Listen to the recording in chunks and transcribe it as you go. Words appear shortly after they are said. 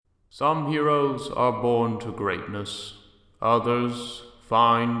Some heroes are born to greatness, others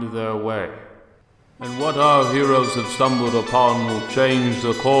find their way. And what our heroes have stumbled upon will change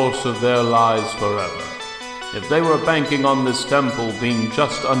the course of their lives forever. If they were banking on this temple being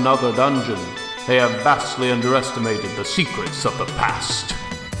just another dungeon, they have vastly underestimated the secrets of the past.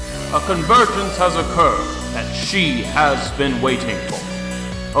 A convergence has occurred that she has been waiting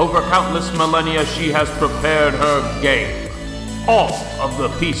for. Over countless millennia, she has prepared her game. All of the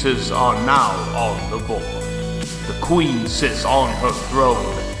pieces are now on the board. The queen sits on her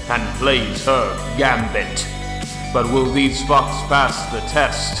throne and plays her gambit. But will these fucks pass the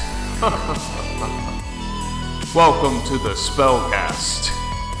test? Welcome to the Spellcast.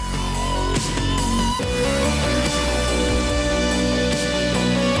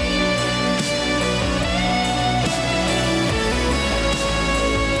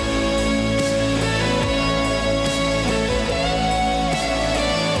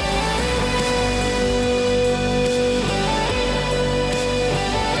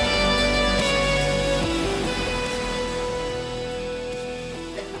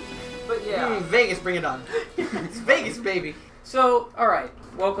 Vegas, bring it on. It's Vegas, baby. So, alright,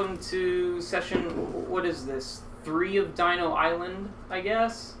 welcome to session, what is this? 3 of Dino Island, I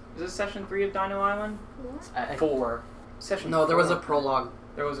guess? Is this session 3 of Dino Island? 4. Session 4. No, there was a prologue.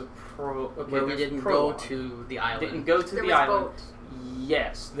 There was a where we didn't go to the island. Didn't go to the island. Boat.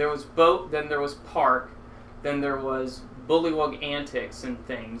 Yes, there was boat, then there was park, then there was bullywug antics and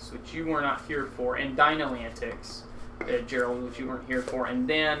things, which you were not here for, and dino antics. Gerald, which you weren't here for, and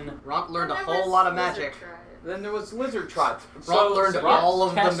then Ronk learned a whole lot of magic. Then there was lizard tribes. Ronk learned all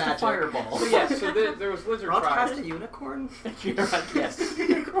of the magic. Fireball. So yeah, so there was lizard Ronk tribes. cast a unicorn. Yes.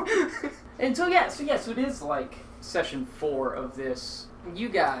 And so it is like session 4 of this. You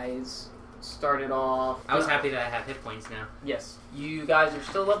guys started off. I was happy that I have hit points now. Yes, you guys are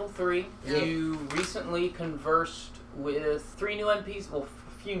still level 3. Yep. You recently conversed with 3 new NPCs. Well,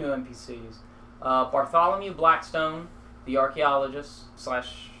 a few new NPCs. Bartholomew Blackstone, the archaeologist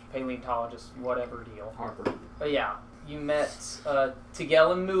 / paleontologist, whatever deal. Harper. Yeah, you met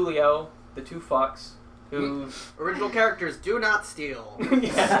Tigel and Mulio, the 2 fucks, who... Original characters do not steal.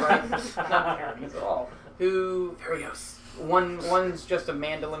 Yeah, right? Not characters at all. Who... Furious. One's just a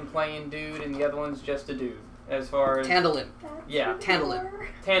mandolin playing dude, and the other one's just a dude. As far as... Tandolin. Yeah. Tandolin.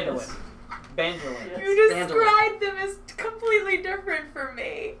 Banjolin. You described them as completely different for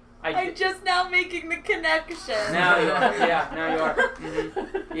me. I'm just now making the connection. Now you are. Yeah, now you are.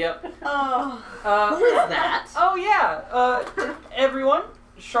 Mm-hmm. Yep. Oh. Who is that? Oh, yeah. Everyone.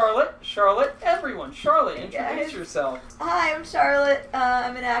 Charlotte, everyone. Charlotte, introduce yourself. Hi, I'm Charlotte.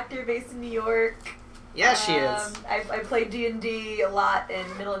 I'm an actor based in New York. Yeah, she is. I played D&D a lot in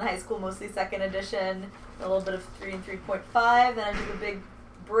middle and high school, mostly 2nd edition. A little bit of 3 and 3.5. Then I took a big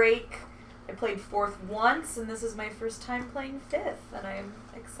break. I played 4th once, and this is my first time playing 5th, and I'm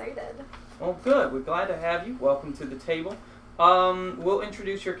excited. Well, good. We're glad to have you. Welcome to the table. We'll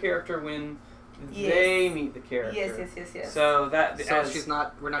introduce your character when they meet the character. Yes. So she's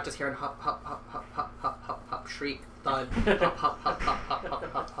not. We're not just hearing hop, hop, hop, hop, hop, hop, hop, hop, shriek, thud, hop, hop, hop, hop, hop,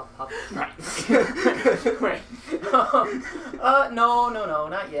 hop, hop, hop, hop. Right. Right. No,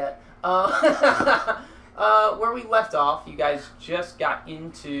 not yet. Where we left off, you guys just got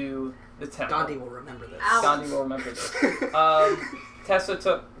into the temple. Gandhi will remember this. Gandhi will remember this. Tessa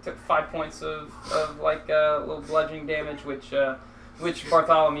took 5 points of like little bludgeoning damage, which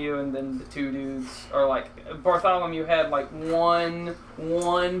Bartholomew and then the 2 dudes are like. Bartholomew had like one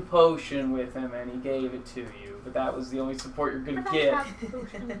potion with him, and he gave it to you, but that was the only support you're gonna get.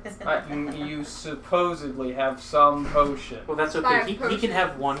 You supposedly have some potion. Well, that's okay. He can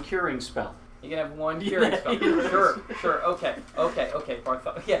have 1 curing spell. You can have 1 curing spell. Sure. Okay.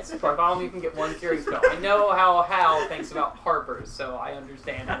 Bartholomew can get 1 curing spell. I know how Hal thinks about Harpers, so I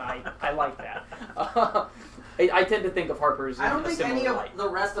understand, and I like that. I tend to think of Harpers in I don't a think similar any of light. the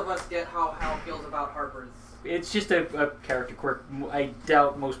rest of us get how Hal feels about Harper's. It's just a character quirk. I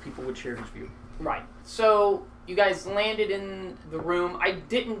doubt most people would share his view. Right. So, you guys landed in the room. I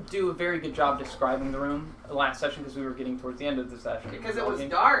didn't do a very good job describing the room last session because we were getting towards the end of the session. Because it was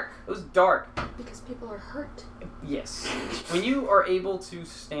dark. It was dark. Because people are hurt. Yes. When you are able to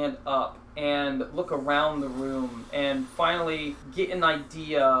stand up and look around the room and finally get an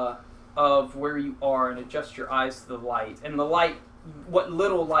idea of where you are and adjust your eyes to the light, and the light, what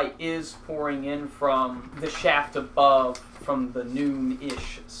little light is pouring in from the shaft above, from the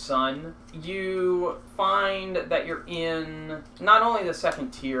noon-ish sun, you find that you're in not only the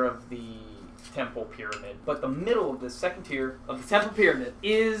 2nd tier of the temple pyramid, but the middle of the 2nd tier of the temple pyramid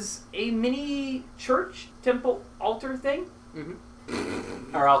is a mini church temple altar thing. Mm-hmm.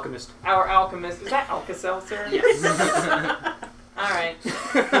 Our alchemist. Our alchemist. Is that Alka-Seltzer? Yes. Alright.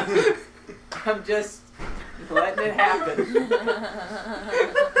 I'm just letting it happen.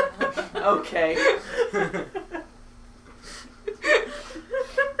 Okay.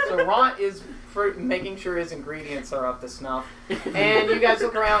 So Ron is making sure his ingredients are up to snuff. And you guys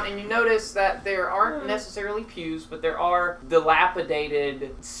look around and you notice that there aren't necessarily pews, but there are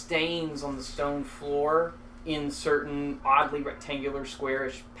dilapidated stains on the stone floor in certain oddly rectangular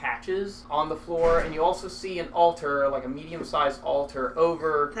squarish patches on the floor. And you also see an altar, like a medium-sized altar,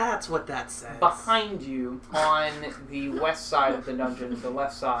 over That's what that says. behind you on the west side of the dungeon, the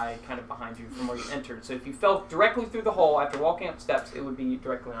left side kind of behind you from where you entered. So if you fell directly through the hole after walking up steps, it would be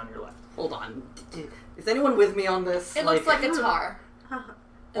directly on your left. Hold on. Is anyone with me on this? It looks like a tar.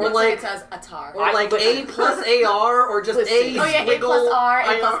 It Or looks like- it says a tar. Or like A plus AR, or just Listen. A. Oh yeah, A plus R,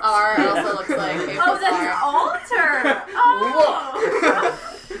 A plus R. It also looks like A Oh, plus that's an R. altar. Oh.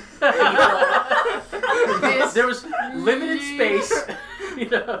 There was limited space. You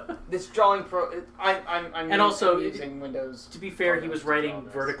know. This drawing I'm And also, using Windows. To be fair, he was Photos to draw writing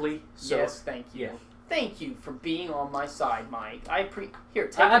this. vertically. So Yes, thank you. yeah. Thank you for being on my side, Mike. Here,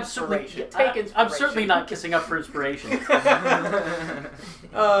 take I'm inspiration. certainly, Take inspiration. I'm certainly not kissing up for inspiration.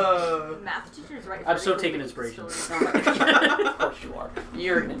 Math teachers write. I'm so vertically, taking but inspiration. still- Of course you are.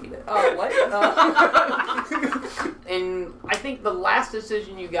 You're gonna need it. Oh, what? And I think the last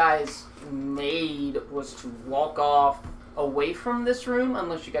decision you guys made was to walk off away from this room,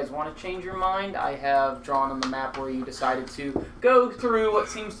 unless you guys want to change your mind. I have drawn on the map where you decided to go through what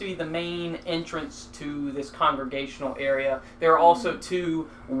seems to be the main entrance to this congregational area. There are also two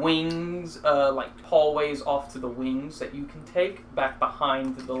wings, like hallways off to the wings that you can take back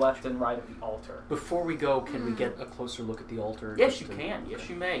behind to the left and right of the altar. Before we go, can we get a closer look at the altar? Yes, Just you to- can. Yes,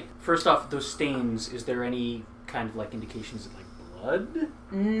 you may. First off, those stains, is there any kind of like indications of like blood?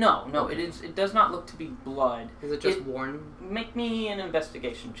 No, it does not look to be blood. Is it just worn? Make me an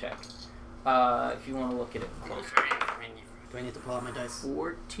investigation check, if you want to look at it closer. Do I need to pull out my dice?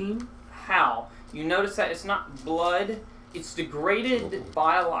 14? How? You notice that it's not blood, it's degraded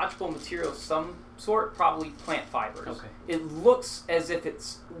biological material of some sort, probably plant fibers. Okay. It looks as if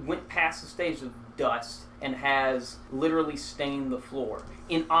it's went past the stage of dust and has literally stained the floor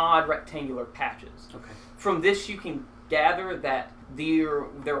in odd rectangular patches. Okay. From this you can gather that there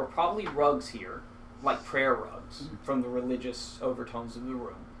were probably rugs here, like prayer rugs, from the religious overtones of the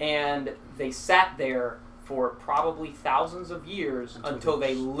room. And they sat there for probably thousands of years until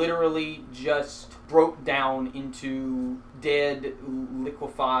they literally just broke down into dead,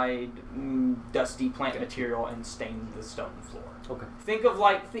 liquefied, dusty plant material and stained the stone floor. Okay. Think of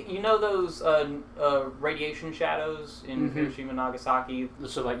you know those radiation shadows in Hiroshima and Nagasaki?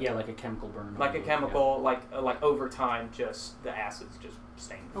 So like like a chemical burn. Like a chemical, like over time, just the acids just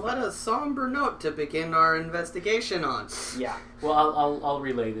stained. What a somber note to begin our investigation on. Yeah. Well, I'll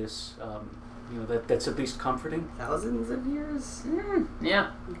relay this. That's at least comforting. Thousands of years?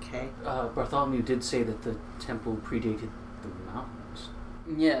 Yeah. Okay. Bartholomew did say that the temple predated the mountains.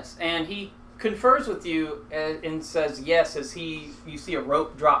 Yes, and he confers with you and says yes as you see a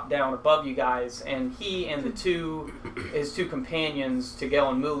rope drop down above you guys, and he and his two companions, Tigel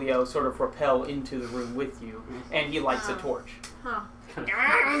and Mulio, sort of rappel into the room with you, and he lights a torch. Huh.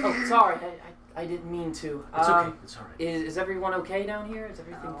 Oh, sorry, I didn't mean to. It's okay. It's all right. Is everyone okay down here? Is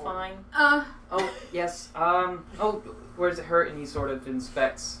everything fine? Uh, Oh, yes. Oh, where does it hurt? And he sort of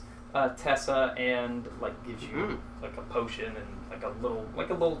inspects Tessa and gives you like a potion and like a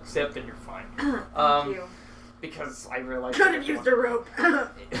little sip, and you're fine. Thank you. Because I realized Could have used a rope.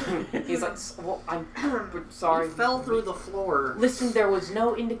 He's like, well, I'm sorry. He fell through the floor. Listen, there was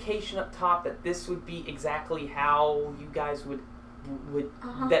no indication up top that this would be exactly how you guys would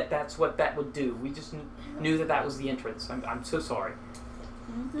that's what that would do. We just knew that was the entrance. I'm so sorry.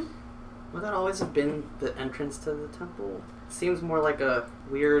 Would that always have been the entrance to the temple? Seems more like a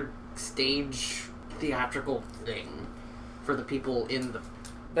weird stage theatrical thing for the people in the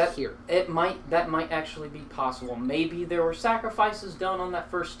here. That might actually be possible. Maybe there were sacrifices done on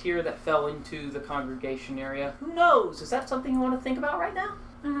that first tier that fell into the congregation area. Who knows? Is that something you want to think about right now?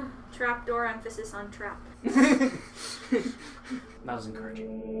 Trapdoor, emphasis on trap. That was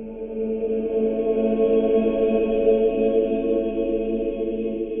encouraging.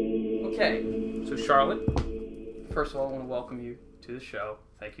 Okay, so Charlotte, first of all, I want to welcome you to the show.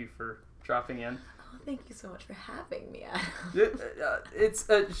 Thank you for dropping in. oh, thank you so much for having me, Adam.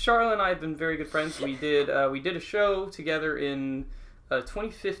 It's Charlotte and I have been very good friends. We did a show together in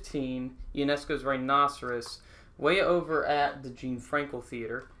 2015, Ionesco's Rhinoceros, way over at the Gene Frankel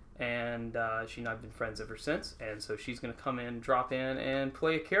Theater, and she and I have been friends ever since. And so she's going to come in, drop in, and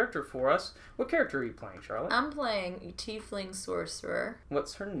play a character for us. What character are you playing, Charlotte? I'm playing a tiefling sorcerer.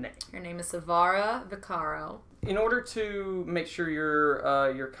 What's her name? Her name is Savara Vicaro. In order to make sure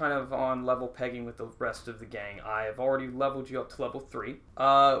you're kind of on level pegging with the rest of the gang, I have already leveled you up to level 3,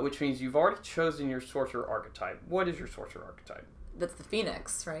 which means you've already chosen your sorcerer archetype. What is your sorcerer archetype? That's the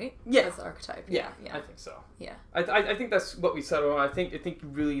phoenix, right? Yeah. That's the archetype. Yeah, I think so. Yeah. I think that's what we settled on. I think you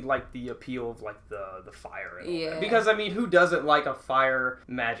really like the appeal of like the fire and all Yeah. that. Because I mean, who doesn't like a fire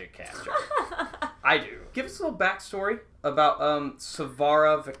magic caster? I do. Give us a little backstory about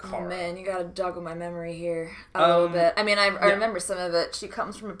Savara Vicaro. Oh man, you gotta joggle my memory here a little bit. I mean, I remember some of it. She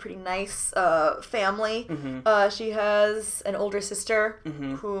comes from a pretty nice family. Mm-hmm. She has an older sister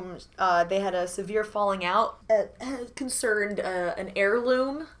whom they had a severe falling out. Concerned an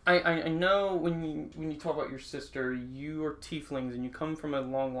heirloom. I know when you talk about your sister, you are tieflings and you come from a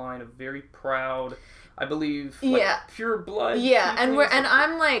long line of very proud, I believe, like, pure blood. Yeah, tieflings. and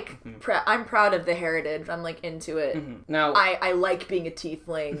I'm like, I'm proud of the heritage. I'm like into it. Now, I like being a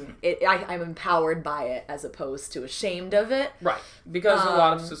tiefling. I'm empowered by it as opposed to ashamed of it. right, because a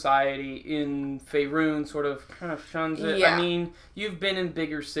lot of society in Faerun sort of kind of shuns it. Yeah. I mean, you've been in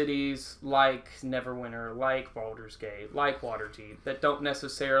bigger cities like Neverwinter, like Baldur's Gate, like Waterdeep, that don't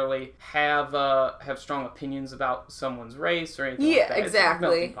necessarily have strong opinions about someone's race or anything like that. It's a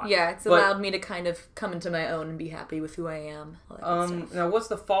melting pot. It's allowed me to kind of come into my own and be happy with who I am. All that good stuff. Now, was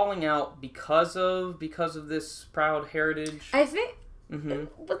the falling out because of this proud heritage? I think. Mm-hmm.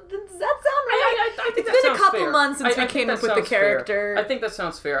 But does that sound right? I think it's that been a sounds couple fair. months since I we think came that up with the sounds fair. character. I think that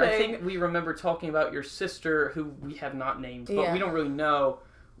sounds fair. I thing. think we remember talking about your sister, who we have not named, but Yeah. we don't really know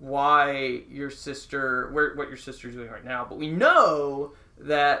why your sister, what your sister's doing right now. But we know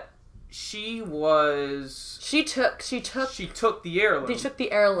that she took the heirloom. They took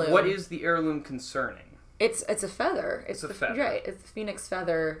the heirloom. What is the heirloom concerning? It's a feather. It's a feather. Right. It's the phoenix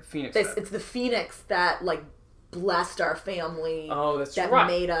feather. Feather. It's the phoenix that like blessed our family. Oh, that's that right.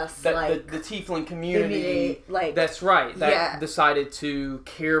 made us That like the tiefling community. like That's right. That Yeah. decided to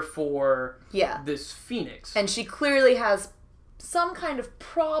care for this phoenix. and she clearly has some kind of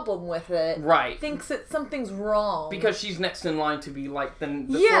problem with it. Right. Thinks that something's wrong. Because she's next in line to be like the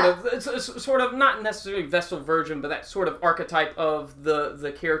Yeah. sort of not necessarily Vestal Virgin, but that sort of archetype of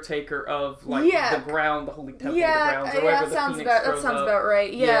the caretaker of like Yeah. the ground, the holy temple, the yeah, grounds, or whatever that the sounds Phoenix about grows up.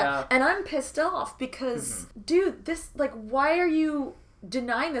 right. Yeah. Yeah. And I'm pissed off because, dude, this like, why are you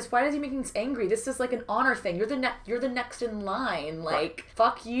denying this? Why is he making us angry? This is like an honor thing. You're the next in line. Like,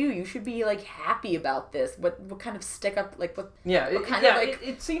 fuck you. You should be like happy about this. What kind of stick up like what? Yeah, what kind of like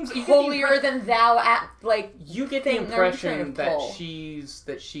it seems you get the holier than thou at like you get the thing are you trying impression to that pull?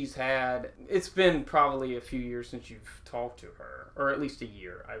 she's had. It's been probably a few years since you've talked to her, or at least a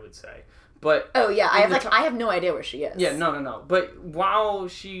year, I would say. But oh yeah, I have no idea where she is. yeah, no. But when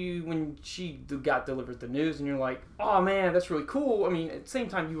she got delivered the news, and you're like, oh man, that's really cool. I mean, at the same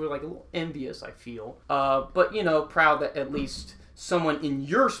time, you were like a little envious, I feel. But proud that at least someone in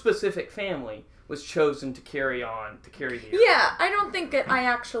your specific family was chosen to carry the Yeah, I don't think that I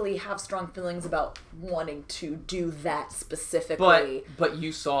actually have strong feelings about wanting to do that specifically. But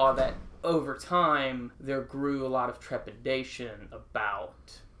you saw that over time there grew a lot of trepidation about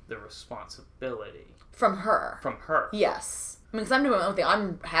the responsibility from her. Yes. I mean, because I'm doing my own thing.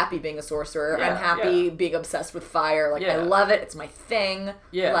 I'm happy being a sorcerer. Yeah, I'm happy yeah. being obsessed with fire. Like, Yeah. I love it. It's my thing.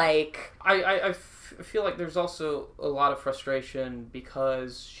 Yeah. Like... I feel like there's also a lot of frustration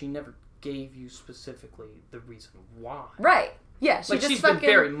because she never gave you specifically the reason why. Right. Yeah, she Like, just she's been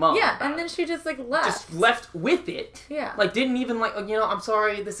very mum Yeah, about and then it. she just, like, left. Just left with it. Yeah. Like, didn't even, like, I'm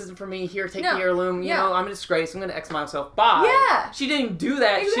sorry, this isn't for me. Here, take No. the heirloom. You Yeah. know, I'm a disgrace. I'm going to X myself. Bye. Yeah. She didn't do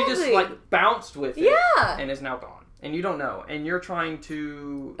that. She just, Exactly. like, bounced with it. Yeah. And is now gone. And you don't know. And you're trying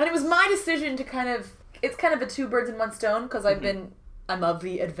to... And it was my decision to kind of... It's kind of a two birds in one stone, because I'm of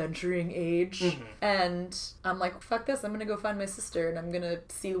the adventuring age, and I'm like, fuck this, I'm gonna go find my sister, and I'm gonna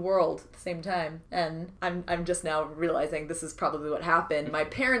see the world at the same time, and I'm just now realizing this is probably what happened. My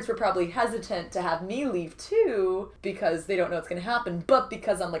parents were probably hesitant to have me leave too, because they don't know what's gonna happen, but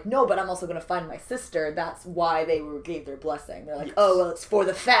because I'm like, no, but I'm also gonna find my sister, that's why they gave their blessing. They're like, oh, well, it's for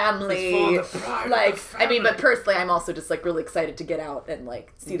the family. It's for the pride of like, the family. I mean, but personally, I'm also just, like, really excited to get out and,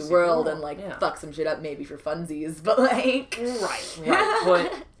 like, see the world and, like, fuck some shit up maybe for funsies, but, like... Right.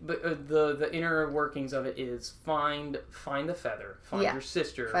 But the inner workings of it is find the feather, find your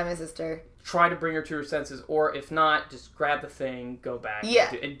sister, Find my sister. try to bring her to her senses, or if not, just grab the thing, go back,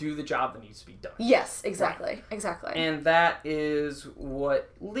 and do the job that needs to be done. Yes, exactly, exactly. And that is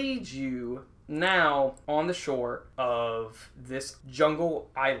what leads you now on the shore of this jungle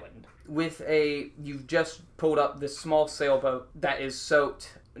island you've just pulled up this small sailboat that is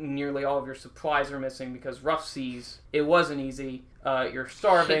soaked. Nearly all of your supplies are missing because rough seas. It wasn't easy. You're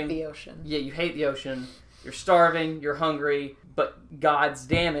starving. Hate the ocean. Yeah, you hate the ocean. You're starving. You're hungry. But God's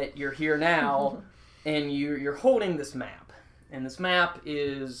damn it, you're here now, and you're holding this map. And this map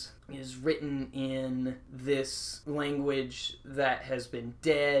is written in this language that has been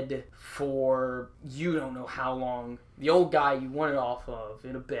dead for you don't know how long. The old guy you won it off of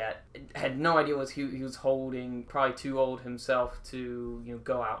in a bet had no idea what he was holding, probably too old himself to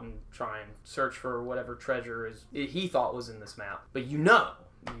go out and try and search for whatever treasure he thought was in this map. But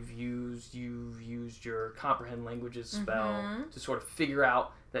you've used your comprehend languages spell to sort of figure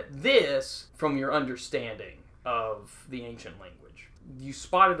out that this, from your understanding of the ancient language, you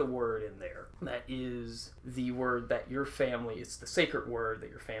spotted a word in there that is the word that your family, it's the sacred word that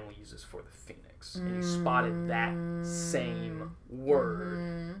your family uses for the phoenix. And you spotted that same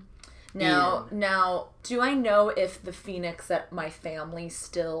word. Now, do I know if the phoenix that my family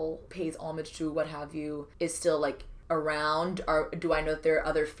still pays homage to, what have you, is still like around? Or do I know that there are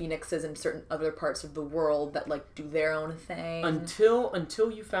other phoenixes in certain other parts of the world that like do their own thing?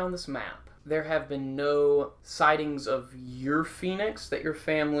 Until you found this map, there have been no sightings of your phoenix that your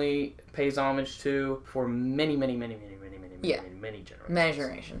family pays homage to for many generations. Many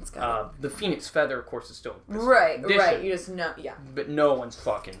generations. Got it. The phoenix feather, of course, is still right. You just know, yeah. But no one's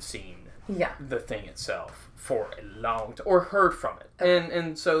fucking seen the thing itself for a long time, or heard from it. Okay.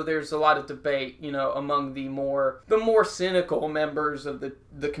 And so there's a lot of debate, among the more cynical members of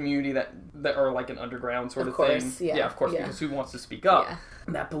the community that are like an underground sort of thing. Yeah, of course, because who wants to speak up? Yeah.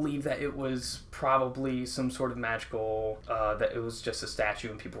 That believe that it was probably some sort of magical, that it was just a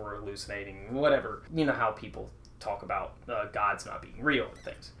statue and people were hallucinating, whatever. You know how people talk about gods not being real and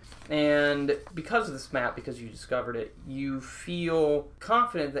things. And because of this map, because you discovered it, you feel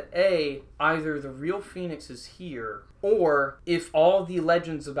confident that either the real phoenix is here, or if all the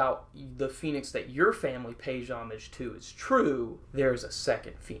legends about the phoenix that your family pays homage to is true, there's a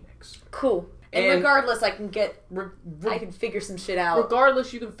second phoenix. Cool. And regardless, I can I can figure some shit out.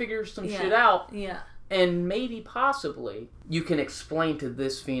 Regardless, you can figure some shit out. Yeah. And maybe, possibly, you can explain to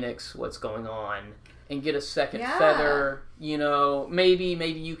this phoenix what's going on and get a second feather. Maybe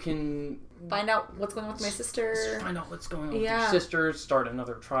you can find out what's going on with my sister. Find out what's going on with your sister. Start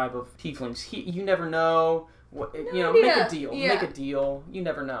another tribe of tieflings. You never know. Make a deal. Yeah. Make a deal. You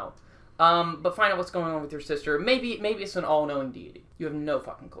never know. But find out what's going on with your sister. Maybe it's an all-knowing deity. You have no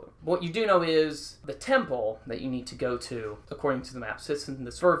fucking clue. What you do know is the temple that you need to go to, according to the map, sits in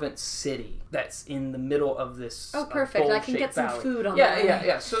this fervent city that's in the middle of this perfect. I can get some valley. Food on that.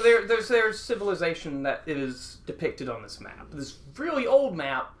 Yeah. So there's civilization that is depicted on this map. This really old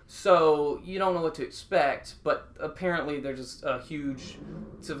map, so you don't know what to expect, but apparently there's a huge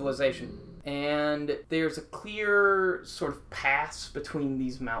civilization. And there's a clear sort of pass between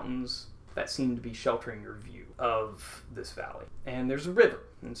these mountains that seem to be sheltering your view of this valley. And there's a river.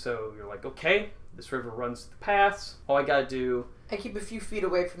 And so you're like, okay, this river runs the paths. All I gotta do... I keep a few feet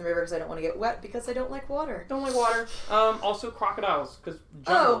away from the river because I don't want to get wet because I don't like water. Also crocodiles.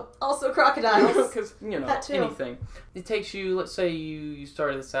 Also crocodiles. Because, anything. It takes you, let's say you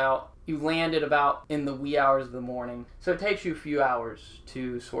started this out. You landed about in the wee hours of the morning. So it takes you a few hours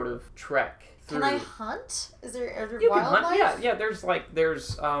to sort of trek through. Can I hunt? Are there you wildlife? Can hunt. Yeah. There's like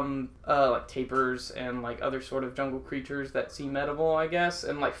tapirs and like other sort of jungle creatures that seem edible, I guess,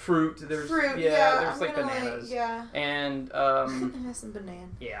 and like fruit. There's there's like bananas. And have some banana.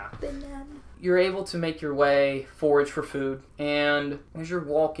 Yeah. Banana. You're able to make your way, forage for food, and as you're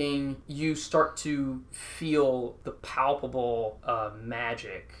walking, you start to feel the palpable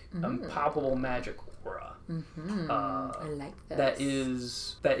magic, palpable magic aura. I like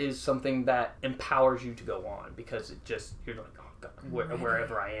this. That is something that empowers you to go on, because you're like, oh God,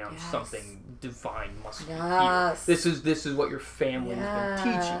 wherever I am, something divine must be here. This is what your family has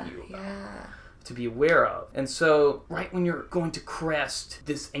been teaching you about. To be aware of. And so right when you're going to crest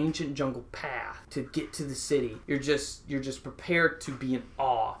this ancient jungle path to get to the city, you're just prepared to be in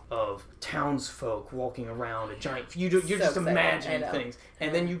awe of townsfolk walking around a giant, you're just imagining things,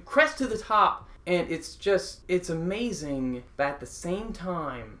 and then you crest to the top, and it's amazing, but at the same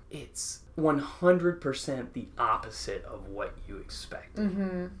time it's 100% the opposite of what you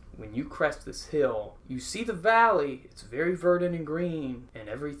expected. When you crest this hill, you see the valley. It's very verdant and green, and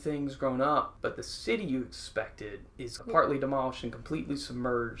everything's grown up. But the city you expected is partly demolished and completely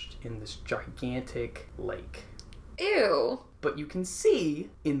submerged in this gigantic lake. Ew. But you can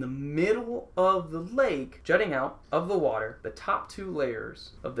see in the middle of the lake, jutting out of the water, the top 2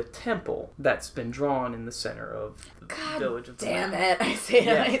 layers of the temple that's been drawn in the center of the village of the Damn lake. it. I say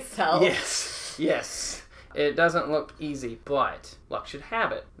to myself. Yes. It doesn't look easy, but luck should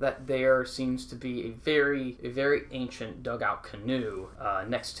have it that there seems to be a very ancient dugout canoe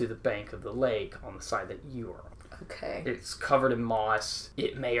next to the bank of the lake on the side that you are on. Okay. It's covered in moss.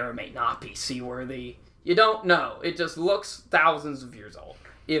 It may or may not be seaworthy. You don't know. It just looks thousands of years old,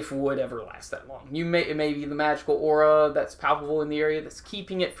 if would ever last that long. It may be the magical aura that's palpable in the area that's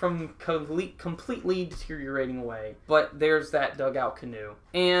keeping it from completely deteriorating away. But there's that dugout canoe.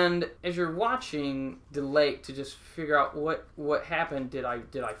 And as you're watching the lake to just figure out what happened, did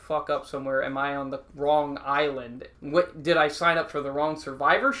I fuck up somewhere? Am I on the wrong island? Did I sign up for the wrong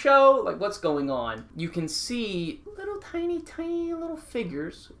Survivor show? Like, what's going on? You can see little tiny little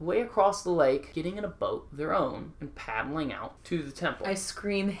figures way across the lake getting in a boat of their own and paddling out to the temple. I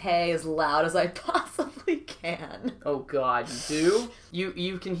scream hey as loud as I possibly can. Oh god, you do?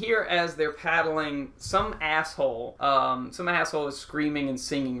 You can hear as they're paddling, some asshole is screaming and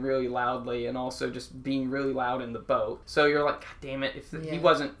singing really loudly and also just being really loud in the boat. So you're like, god damn it, if he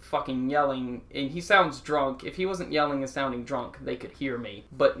wasn't fucking yelling, and he sounds drunk, if he wasn't yelling and sounding drunk, they could hear me,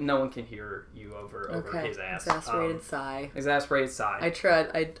 but no one can hear you over his ass. Exasperated sigh.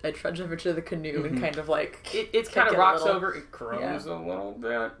 I trudge over to the canoe and kind of like... It kind of rocks over, it groans a little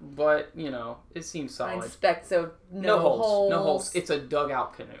bit, but, it seems solid. I inspect, so no holes. It's a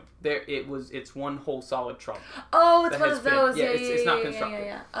dugout canoe. It's one whole solid trunk. Oh, it's one of those. It's not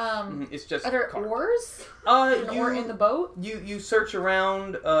constructed. It's just. Are there carved. oars? Or in the boat? You search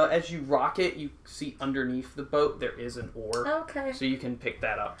around as you rock it. You see underneath the boat there is an oar. Okay. So you can pick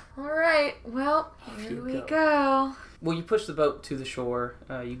that up. All right. Well, here we go. Well, you push the boat to the shore,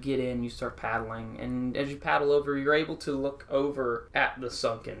 you get in, you start paddling, and as you paddle over, you're able to look over at the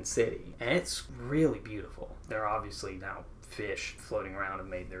sunken city. And it's really beautiful. There are obviously now fish floating around and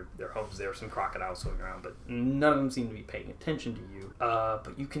made their homes there, some crocodiles floating around, but none of them seem to be paying attention to you.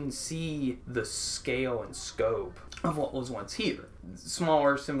 But you can see the scale and scope of what was once here.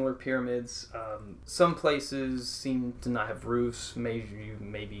 Smaller, similar pyramids. Some places seem to not have roofs.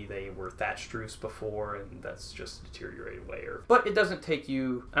 Maybe they were thatched roofs before, and that's just a deteriorated layer. But it doesn't take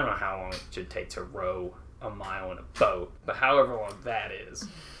you, I don't know how long it should take to row a mile in a boat, but however long that is,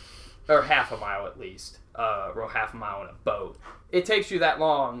 or half a mile at least, row half a mile in a boat. It takes you that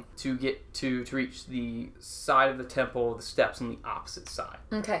long to get to reach the side of the temple, the steps on the opposite side.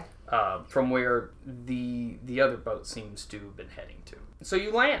 Okay. From where the other boat seems to have been heading to. So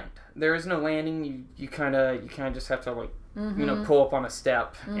you land. There is no landing. You kind of just have to pull up on a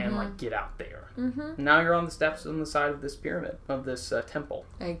step and get out there. Now you're on the steps on the side of this pyramid, of this temple.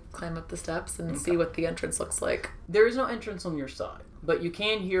 I climb up the steps and see what the entrance looks like. There is no entrance on your side, but you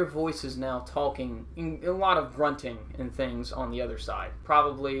can hear voices now talking, a lot of grunting and things on the other side.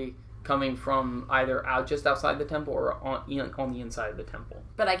 Probably coming from either just outside the temple or on the inside of the temple.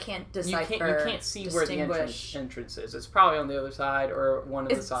 But I can't decipher. You can't see where the entrance is. It's probably on the other side or one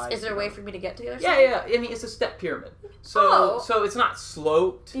of the sides. Is there a way for me to get to the other side? Yeah. I mean, it's a step pyramid. So it's not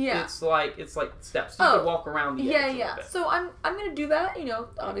sloped. Yeah. It's like steps. You can walk around the edge a little bit. So I'm gonna do that.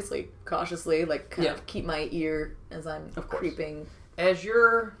 Obviously cautiously, kind of keep my ear as I'm creeping. As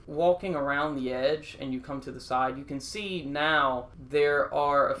you're walking around the edge and you come to the side, you can see now there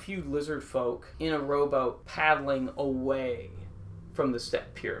are a few lizard folk in a rowboat paddling away from the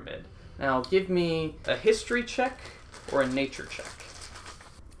step pyramid. Now, give me a history check or a nature check.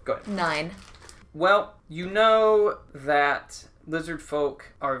 Go ahead. 9. Well, you know that lizard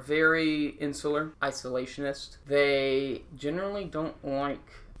folk are very insular, isolationist. They generally don't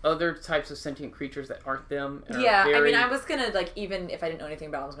like other types of sentient creatures that aren't them. Yeah, I mean, I was gonna, even if I didn't know anything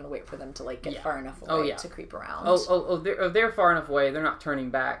about them, I was gonna wait for them to, get far enough away to creep around. They're far enough away. They're not turning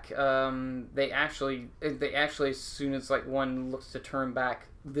back. They actually, as soon as, one looks to turn back,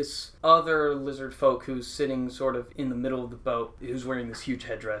 this other lizard folk who's sitting sort of in the middle of the boat, who's wearing this huge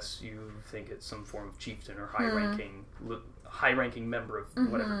headdress, you think it's some form of chieftain or high-ranking member of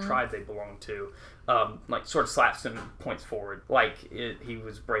whatever tribe they belong to, sort of slaps him and points forward like he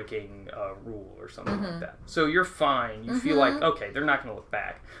was breaking a rule or something like that. So you're fine. You feel like, okay, they're not going to look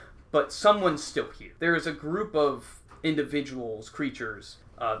back. But someone's still here. There is a group of individuals, creatures,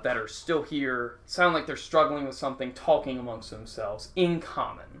 that are still here, sound like they're struggling with something, talking amongst themselves, in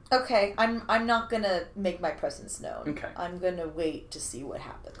common. Okay, I'm not gonna make my presence known. Okay. I'm gonna wait to see what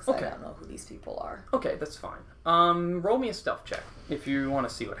happens. Okay. I don't know who these people are. Okay, that's fine. Roll me a stealth check if you want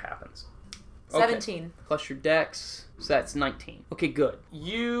to see what happens. Okay. 17. Plus your dex, so that's 19. Okay, good.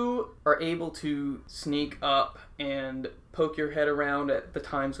 You are able to sneak up and poke your head around at the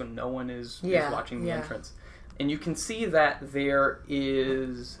times when no one is watching the entrance. And you can see that there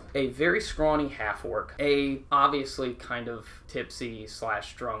is a very scrawny half-orc, a obviously kind of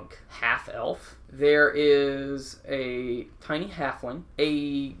tipsy/drunk half-elf. There is a tiny halfling,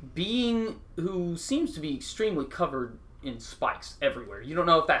 a being who seems to be extremely covered in spikes everywhere. You don't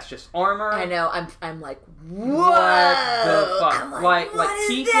know if that's just armor. I know. I'm like, what the fuck? I'm like, what is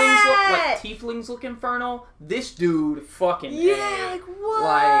tieflings that? tieflings look infernal. This dude fucking like what?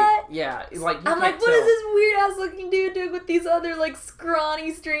 Like yeah, like you I'm can't like, what tell. is this weird ass looking dude doing with these other like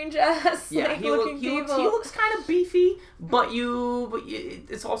scrawny, strange ass looking people? He looks kind of beefy, but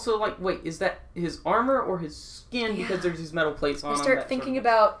it's also like, wait, is that his armor or his skin? Because there's these metal plates on him. I start thinking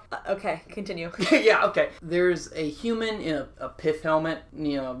about. Okay, continue. Yeah, okay. There's a human in a pith helmet.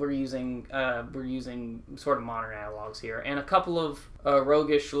 You know, we're using sort of modern analogs here, and a couple of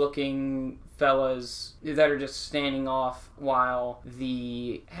roguish-looking fellas that are just standing off while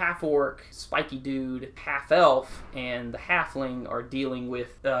the half-orc, spiky dude, half-elf, and the halfling are dealing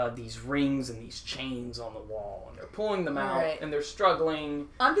with these rings and these chains on the wall, and they're pulling them out, and they're struggling.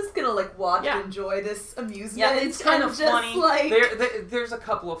 I'm just gonna like watch and enjoy this amusement. Yeah, it's kind of funny. Like, there's a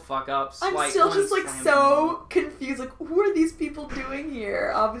couple of fuck-ups. I'm like still just like slamming so confused. Like, who are these people doing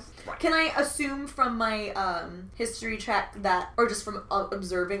here? Right. Can I assume from my history check that, or just from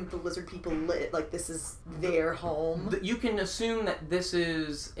observing the lizard people, like this is their home? You can assume that this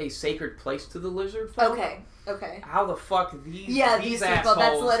is a sacred place to the lizard folk. Okay. How the fuck these people, assholes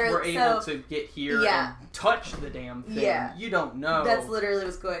that's literally, were able to get here and touch the damn thing? Yeah. You don't know. That's literally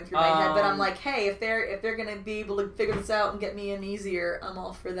what's going through my head. But I'm like, hey, if they're gonna be able to figure this out and get me in easier, I'm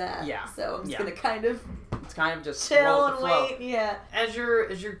all for that. Yeah. So I'm just gonna kind of just chill roll and with the flow. wait. Yeah. As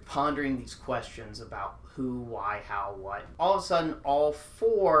you're pondering these questions about who, why, how, what, all of a sudden, all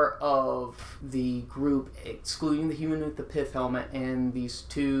four of the group, excluding the human with the pith helmet and these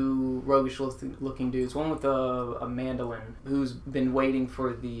two roguish-looking dudes, one with a mandolin, who's been waiting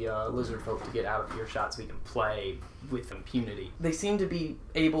for the lizard folk to get out of earshot so he can play with impunity. They seem to be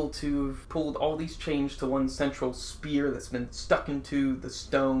able to have pulled all these chains to one central spear that's been stuck into the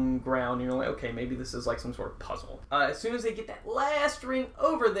stone ground. You're like, okay, maybe this is like some sort of puzzle. As soon as they get that last ring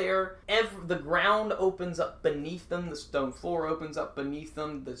over there, the ground opens up beneath them, the stone floor opens up beneath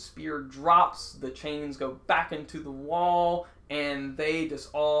them, the spear drops, the chains go back into the wall, and they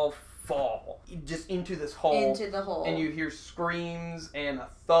just all fall just into this hole. Into the hole. And you hear screams and a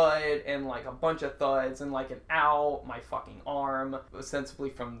thud and like a bunch of thuds and like an ow, my fucking arm, ostensibly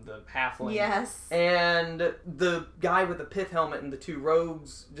from the halfling. Yes. And the guy with the pith helmet and the two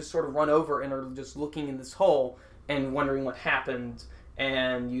rogues just sort of run over and are just looking in this hole and wondering what happened.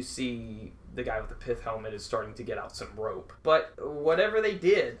 And you see the guy with the pith helmet is starting to get out some rope. But whatever they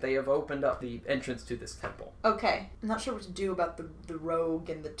did, they have opened up the entrance to this temple. Okay. I'm not sure what to do about the rogue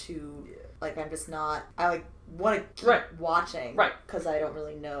and the two. Like, I'm just not... I, like, want to keep watching. Right. Because I don't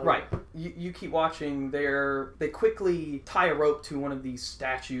really know. Right. You keep watching. They quickly tie a rope to one of these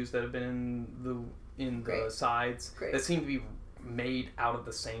statues that have been in the sides. Great. That seem to be made out of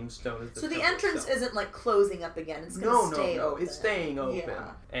the same stone as the So the temple entrance itself. isn't like closing up again. It's going to stay open. It's staying open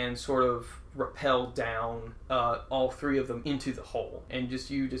and sort of rappel down all three of them into the hole, and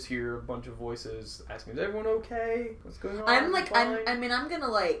you just hear a bunch of voices asking, "Is everyone okay? What's going on?" I'm gonna like. I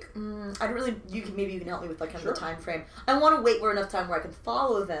don't really. Maybe you can help me with like kind of the time frame. I want to wait for enough time where I can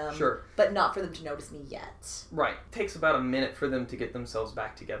follow them. Sure. But not for them to notice me yet. Right. It takes about a minute for them to get themselves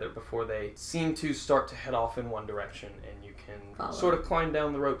back together before they seem to start to head off in one direction, and you can sort of climb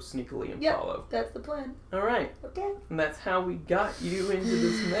down the rope sneakily and follow. That's the plan. All right. Okay. And that's how we got you into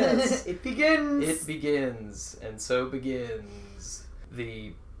this mess. It begins. It begins, and so begins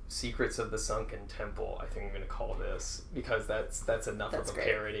the secrets of the Sunken Temple. I think I'm going to call this, because that's enough of a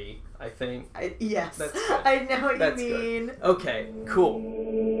parody. I think. Yes. That's good. I know what That's you mean. Good. Okay. Cool.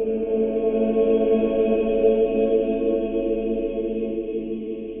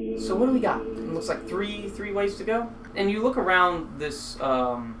 So what do we got? It looks like three ways to go. And you look around this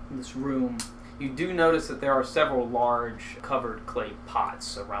this room. You do notice that there are several large covered clay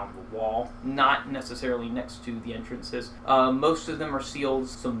pots around the wall, not necessarily next to the entrances. Most of them are sealed.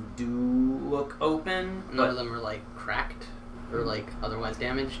 Some do look open. None of them are like cracked or like otherwise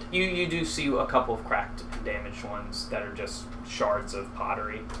damaged. You do see a couple of cracked and damaged ones that are just shards of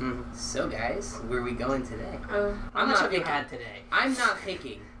pottery. So guys, where are we going today? I'm not sure you had today. I'm not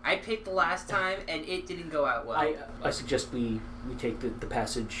picking. I picked the last time and it didn't go out well. I suggest we we take the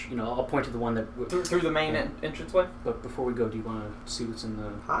passage. I'll point to the one that. Through the main entranceway? But before we go, do you want to see what's in the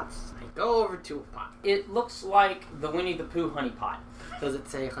Pots? I go over to a pot. It looks like the Winnie the Pooh honey pot. Does it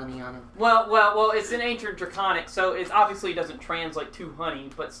say honey on it? Well, it's an ancient draconic, so it obviously doesn't translate to honey,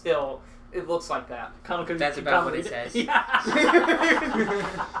 but still, it looks like that. That's about what it says. Yeah.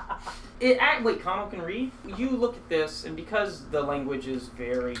 Wait, Connell can read? You look at this, and because the language is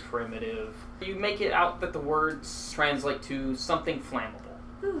very primitive, you make it out that the words translate to something flammable.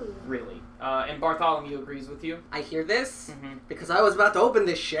 Really. And Bartholomew agrees with you. I hear this Mm-hmm. because I was about to open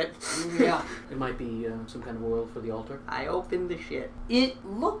this shit. Yeah. It might be some kind of oil for the altar. I opened the shit. It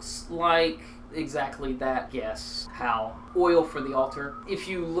looks like exactly that, yes. How? Oil for the altar. If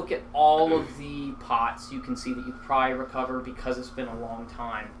you look at all of the pots, you can see that you probably recover because it's been a long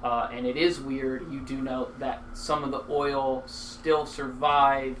time. And it is weird. You do note that some of the oil still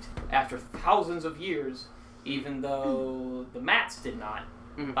survived after thousands of years, even though the mats did not.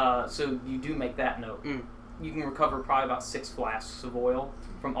 So you do make that note. You can recover probably about 6 flasks of oil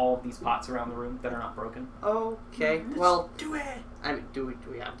from all of these pots around the room that are not broken. Okay, well, do it. I mean, do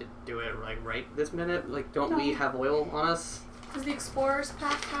we have to do it right this minute? Like, don't we have oil on us? Does the Explorer's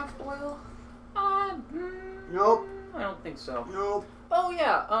Pack have oil? Nope. I don't think so. Nope. Oh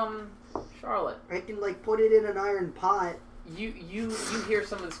yeah, Charlotte, I can put it in an iron pot. you hear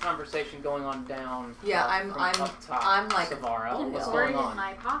some of this conversation going on down. Yeah, from up top, I'm like, Savara. oh, What's no. going in on?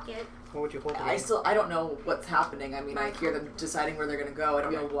 my pocket. What would you hold? I don't know what's happening. I mean, I hear them deciding where they're gonna go. I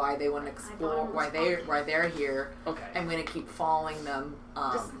don't know why they want to explore, why they're here. Okay. I'm gonna keep following them.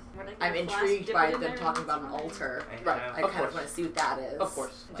 Just, when I get I'm a flask, intrigued dip by it in them there, talking and about an it's fine. altar. Right. I Of kind of course. want to see what that is. Of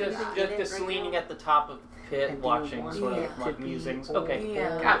course. Like, Just leaning at the top of the pit, And do you watching want sort it of to like be musings. old, Okay.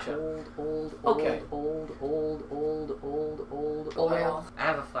 Yeah. Gotcha. Old, Okay. old Oil. oil. I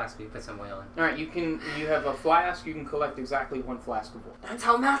have a flask. We put some oil in. All right. You have a flask. You can collect exactly 1 flask of oil. That's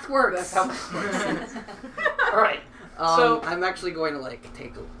how math works. That's how that works. All right. I'm actually going to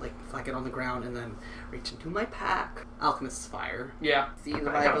take flack it on the ground and then reach into my pack. Alchemist's fire. Yeah. See the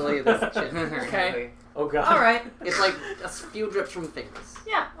viability of this shit. Okay. Oh god. All right. It's like a few drips from the fingers.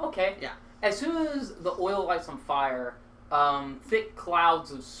 Yeah. Okay. Yeah. As soon as the oil lights on fire, thick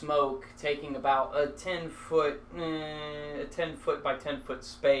clouds of smoke taking about a 10 foot by 10 foot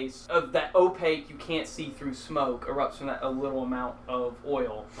space of that opaque, you can't see through smoke erupts from that a little amount of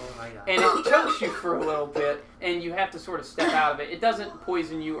oil. Oh my god. And it chokes you for a little bit, and you have to sort of step out of it. It doesn't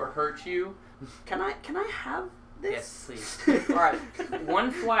poison you or hurt you. Can I have this? Yes, please. All right.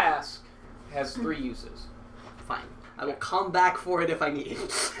 1 flask has 3 uses. Fine. I will come back for it if I need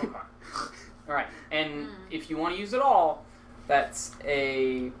it. Okay. All right. And if you want to use it all, that's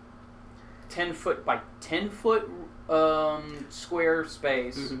a 10 foot by 10 foot square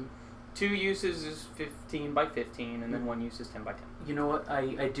space. Mm-hmm. 2 uses is 15 by 15, and then 1 use is 10 by 10. You know what?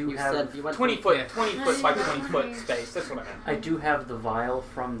 I do You have. said you went 20 from- foot, yeah. 20 foot by 20 foot space. That's what I meant. I do have the vial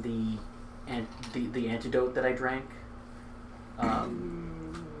from the antidote that I drank.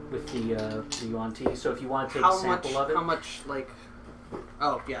 With the yuan tea. So if you want to take a sample of it. How much,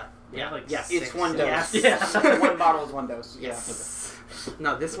 Oh, yeah. Yeah, like yes. It's 6. 1 dose. Yes. Yeah. 1 bottle is 1 dose. Yes.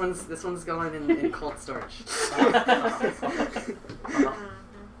 No, this one's going in cold storage.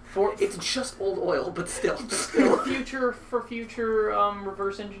 For It's just old oil, but still. future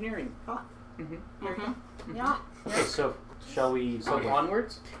reverse engineering. Ah. Yeah. Okay, so shall we? So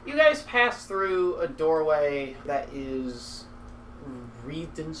onwards, you guys pass through a doorway that is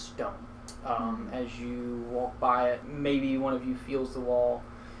wreathed in stone. As you walk by it, maybe one of you feels the wall,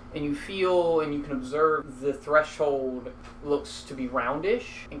 and you can observe the threshold looks to be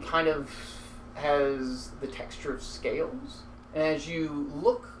roundish and kind of has the texture of scales. And as you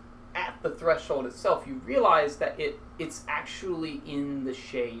look at the threshold itself, you realize that it's actually in the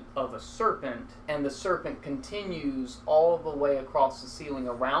shape of a serpent, and the serpent continues all the way across the ceiling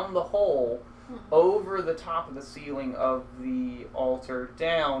around the hole, over the top of the ceiling of the altar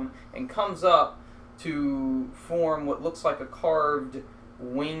down, and comes up to form what looks like a carved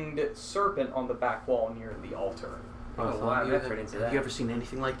winged serpent on the back wall near the altar. Oh, wow, I've effort into that. Have you ever seen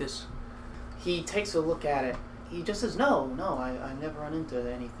anything like this? He takes a look at it. He just says, no, I've never run into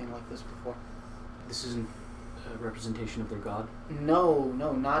anything like this before. This isn't a representation of their god. No,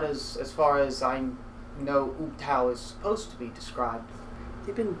 not as far as I know Ubtao is supposed to be described.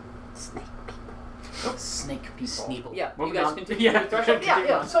 They've been snake people. Snake people. Sneeble. Yeah, Moving you guys on. continue Yeah. the threshold. Yeah,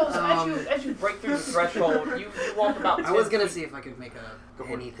 Continue yeah. on. So as you break through the threshold, you walk about 10 I was gonna feet. see if I could make Go for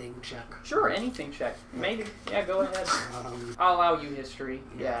it. anything check. Sure, anything check. Maybe. Yeah, go ahead. I'll allow you history.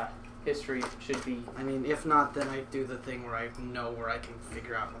 Yeah, history should be... I mean, if not, then I do the thing where I know where I can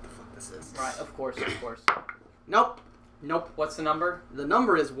figure out what the fuck this is. Right, of course. Nope. Nope. What's the number? The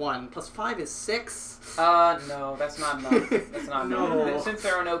number is 1. Plus 5 is 6. No, that's not enough. That's not No. enough. Since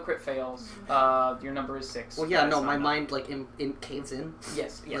there are no crit fails, your number is 6. Well, yeah, That's no, not my enough. mind, like, caves in.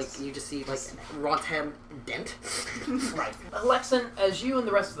 Yes, yes. Like, you just see, like, Ron's hand dent. Right. Alexan, as you and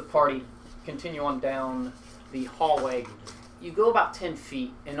the rest of the party continue on down the hallway, you go about 10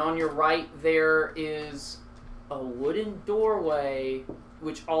 feet, and on your right there is a wooden doorway,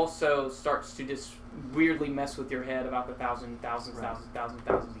 which also starts to just weirdly mess with your head about the thousands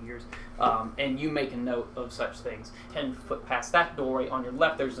of years. And you make a note of such things. 10 foot past that doorway, on your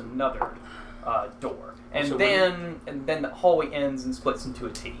left, there's another door. And So then the hallway ends and splits into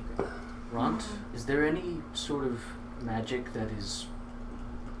a T. Ront, is there any sort of magic that is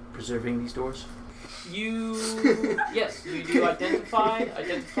preserving these doors? Yes, you do identify,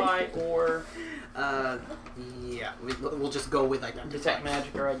 or Yeah, we'll just go with identify. detect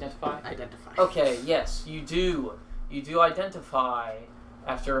magic or identify. Identify. Okay, yes, you do. You do identify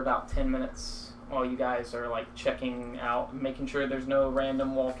after about 10 minutes while you guys are like checking out, making sure there's no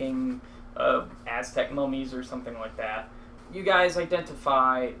random walking Aztec mummies or something like that. You guys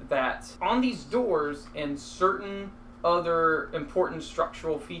identify that on these doors and certain other important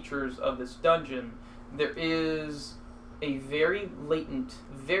structural features of this dungeon, there is a very latent,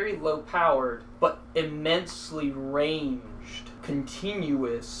 very low-powered, but immensely ranged,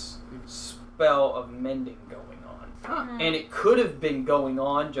 continuous spell of mending going on. Huh. And it could have been going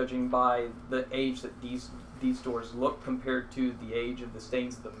on, judging by the age that these doors look compared to the age of the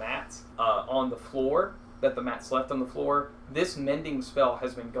stains of the mats on the floor, that the mats left on the floor. This mending spell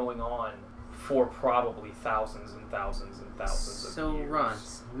has been going on for probably thousands and thousands and thousands of So, years. Ron,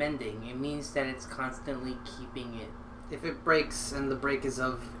 mending, it means that it's constantly keeping it. If it breaks and the break is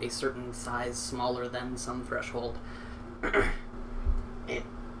of a certain size smaller than some threshold, it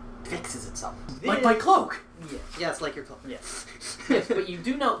fixes itself. Like my cloak! Yes. Yes, like your cloak. Yes. Yes, but you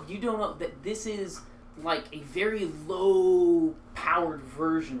don't know that this is like a very low powered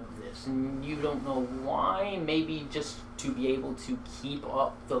version of this, and you don't know why. Maybe just to be able to keep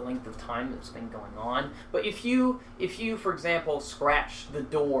up the length of time that's been going on. But if you for example scratch the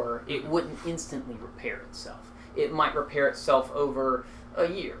door, it wouldn't instantly repair itself. It might repair itself over a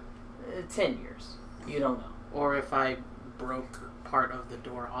year, 10 years. You don't know. Or if I broke part of the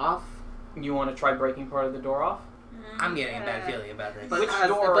door off. You want to try breaking part of the door off? I'm getting a bad feeling about this. But Which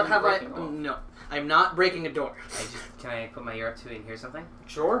door are you have breaking off? No, I'm not breaking a door. Can I put my ear up to it and hear something?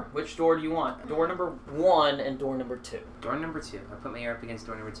 Sure. Which door do you want? Door number 1 and door number 2. Door number 2. I put my ear up against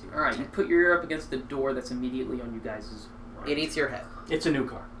door number 2. Alright, you put your ear up against the door that's immediately on you guys' right. It eats your head. It's a new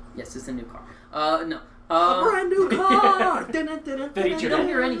car. Yes, it's a new car. No. A brand new car! That eats You your don't head.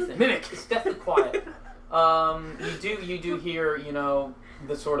 hear anything. Mimic. It's definitely quiet. You do hear,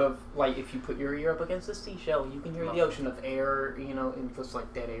 the sort of, like, if you put your ear up against a seashell, you can hear the ocean of air, and just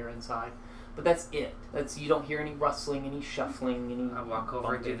like dead air inside. But that's it. You don't hear any rustling, any shuffling, any... I walk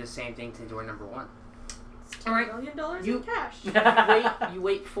over and do bumping. the same thing to door number 1. Alright. $1 million You- in cash. You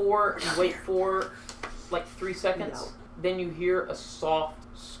wait for like 3 seconds. No. Then you hear a soft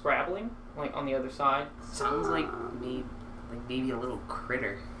scrabbling, like on the other side. Sounds like maybe a little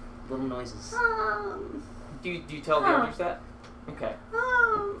critter. Little noises. Do you tell the others that? Okay.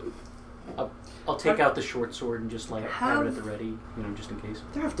 I'll take out the short sword and just have it at the ready, just in case.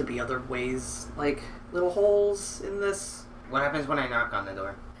 There have to be other ways, like little holes in this. What happens when I knock on the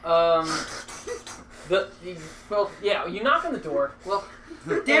door? You knock on the door. Well,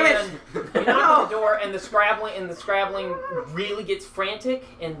 damn it! You knock on the door, and the scrabbling really gets frantic,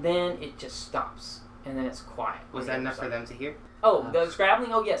 and then it just stops, and then it's quiet. Was that enough for them to hear? Oh, the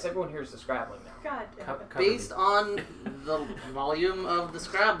scrabbling. Oh, yes, everyone hears the scrabbling now. God damn it. Based on the volume of the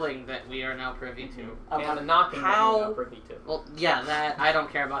scrabbling that we are now privy to. And the knocking that how- you're not privy to. Well, yeah, that I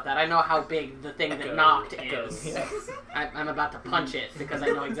don't care about that. I know how big the thing that Echo, knocked echo, is. yes. I'm about to punch it because I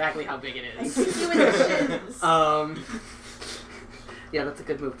know exactly how big it I is. kick you in the shins. Yeah, that's a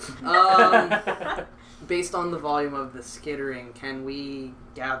good move. Based on the volume of the skittering, can we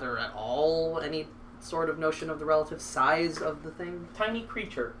gather at all any sort of notion of the relative size of the thing? Tiny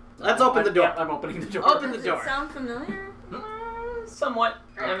creature. Let's open the door. Yeah, I'm opening the door. Open the Does door. it sound familiar? Somewhat.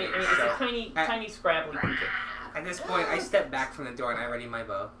 I mean, it's a So- tiny scrabbly creature. At this point, I step back from the door and I ready my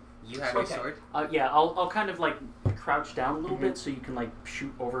bow. You have your Okay. sword. Yeah, I'll kind of crouch down a little bit so you can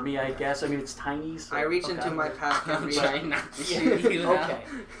shoot over me, I guess. I mean, it's tiny. So, I reach okay. into my pack and I'm reach. trying not to shoot you now. Okay.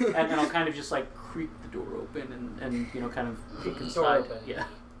 and then I'll kind of just creak the door open and kind of peek Creak the door inside. open. Yeah.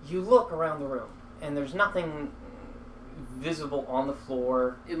 You look around the room, and there's nothing visible on the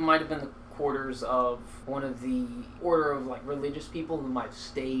floor. It might have been the quarters of one of the order of like religious people who might have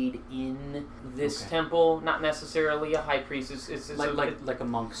stayed in this temple. Not necessarily a high priest. It's like a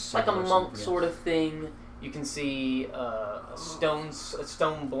monk. Like a monk sort of thing. You can see a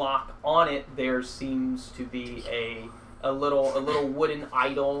stone block. On it there seems to be a little wooden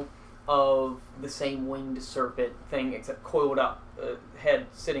idol of the same winged serpent thing, except coiled up, head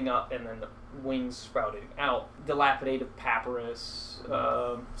sitting up, and then the wings sprouting out. Dilapidated papyrus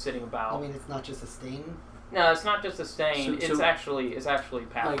sitting about. I mean, it's not just a stain. No, it's not just a stain. It's actually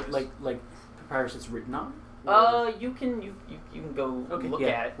papyrus. Like papyrus it's written on. You can go look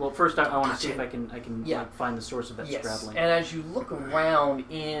at it. Well, first I want to see if I can like, find the source of that scrabbling. And as you look around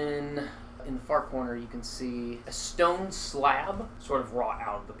in the far corner, you can see a stone slab sort of wrought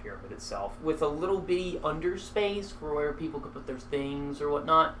out of the pyramid itself, with a little bitty underspace for where people could put their things or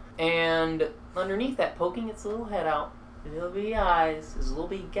whatnot. And underneath that, poking its little head out, little bitty eyes, is a little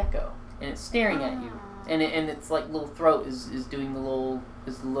bitty gecko, and it's staring at you. And its like little throat is doing the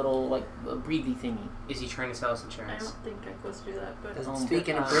little like breathy thingy. Is he trying to sell us I insurance? don't think geckos do that, but Does it speak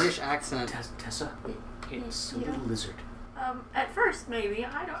in a British accent? Tessa, it's a little lizard. At first maybe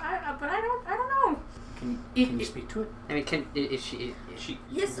I don't know. Can you speak to it? I mean, is she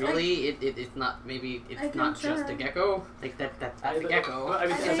Yes, really? It's not. Maybe it's not just a gecko. Like that's a gecko. Well, I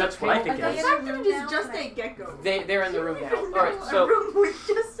mean, that's what I think it is. Sunken is just a gecko. They're in the room now. All right, so a room with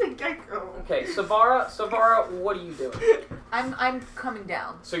just a gecko. okay, Savara, what are you doing? I'm coming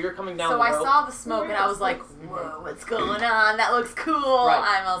down. So you're coming down. So the I rope? saw the smoke and I was like, "Whoa, what's going on? That looks cool."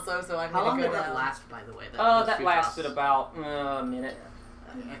 Right. I'm How long gonna did go that down. last, by the way? That lasted about a minute.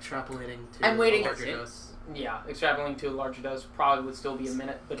 Extrapolating to I'm waiting. a larger dose. Yeah, extrapolating to a larger dose probably would still be a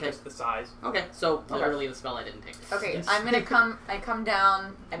minute, but just the size. Okay, so literally the spell I didn't take. Okay, Yes. I'm gonna come. I come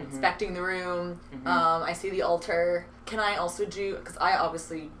down. I'm Mhm. inspecting the room. Mhm. I see the altar. Can I also do? Because I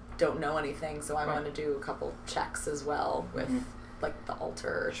obviously don't know anything, so I'm Right. gonna do a couple checks as well with Mhm. like the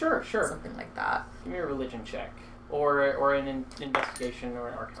altar, or Sure. something like that. Give me a religion check, or an investigation or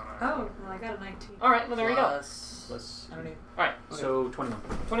an arcana. Oh, well, I got a 19. All right. Well, there you go. Let's, I don't even. All right. so 21.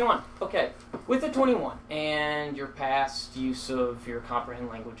 21. Okay. With the 21 and your past use of your comprehend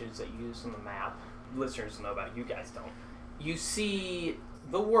languages that you use on the map, listeners know about it, you guys don't. You see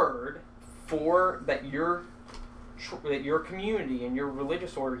the word for that your community and your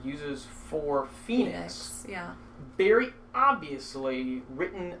religious order uses for Phoenix. Yeah. Very obviously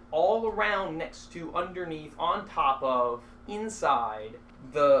written all around, next to, underneath, on top of, inside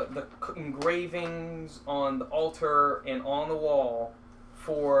the engravings on the altar and on the wall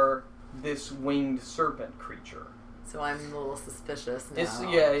for this winged serpent creature. So I'm a little suspicious now.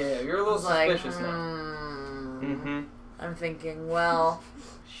 You're a little suspicious now. Mm-hmm. I'm thinking, well,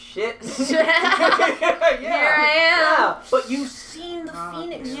 Shit. Here I am. Yeah, but you've seen the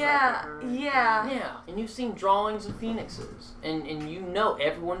phoenix. Yeah. Yeah, and you've seen drawings of phoenixes, and you know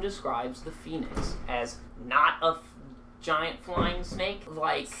everyone describes the phoenix as not a giant flying snake,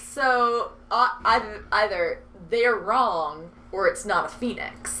 like... So, either they're wrong, or it's not a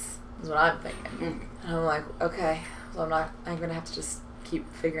phoenix, is what I'm thinking. And I'm like, okay, so I'm gonna have to just keep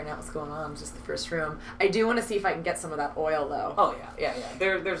figuring out what's going on. It's just the first room. I do want to see if I can get some of that oil, though. Oh, yeah.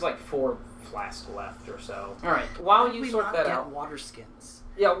 There's like 4 flasks left or so. Alright, while you sort that out... water skins?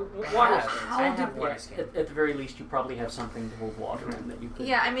 Yeah, water I have water skins. skin. At the very least, you probably have something to hold water in that you could...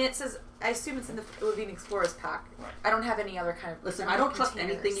 Yeah, I mean, it says, I assume it's in the Levine Explorers pack. Right. I don't have any other kind of... Listen, I don't trust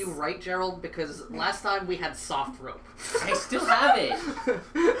anything you write, Gerald, because last time we had soft rope. I still have it.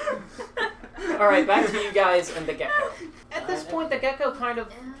 Alright, back to you guys and the gecko. At this point, the gecko kind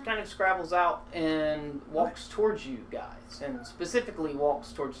of scrabbles out and walks towards you guys, and specifically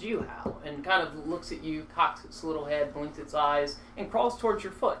walks towards you, Hal, and kind of looks at you, cocks its little head, blinks its eyes, and crawls towards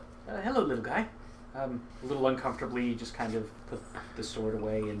your foot. Hello, little guy. A little uncomfortably, just kind of put the sword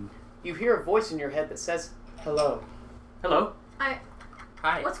away and... You hear a voice in your head that says, "Hello." Hello. Hi.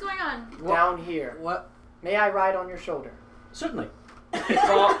 What's going on? Down here. What? May I ride on your shoulder? Certainly. It's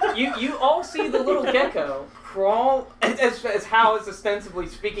all, you all see the little gecko crawl, as Hal is ostensibly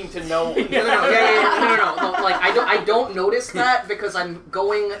speaking to no one. No, like, I don't notice that because I'm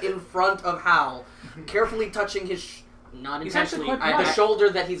going in front of Hal, carefully touching his... Not He's actually intentionally. quite The shoulder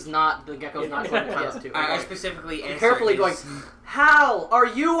that the gecko's not going close to. I specifically answered Carefully going, Hal, are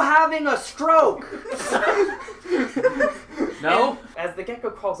you having a stroke? No? And as the gecko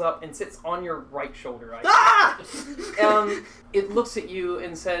crawls up and sits on your right shoulder, Ah! it looks at you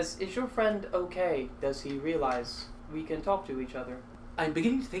and says, "Is your friend okay? Does he realize we can talk to each other?" I'm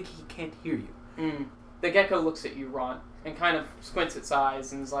beginning to think he can't hear you. The gecko looks at you, Ron, and kind of squints its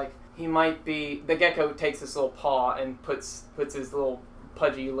eyes and is like, he might be... The gecko takes this little paw and puts his little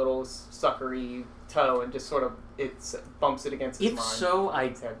pudgy little suckery toe and just sort of bumps it against his If mind. so, I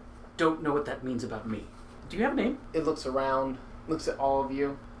His head. don't know what that means about me. Do you have a name? It looks around, looks at all of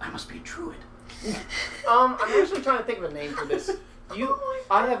you. I must be a druid. I'm actually trying to think of a name for this.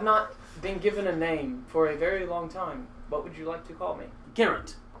 I have not been given a name for a very long time. What would you like to call me?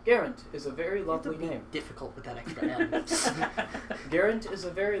 Garant. Garant is a very You have to lovely be name. difficult with that extra N. Garant is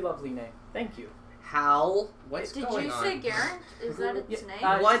a very lovely name. Thank you. Hal, what's Did going you on? say Garant? Is that its Yeah,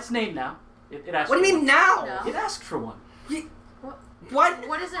 name? What? It's named now. It asked What do for you mean one. now? No. It asked for one. What?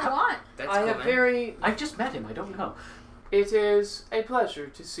 What does it want? That's I cool, have man. very... I've just met him. I don't know. It is a pleasure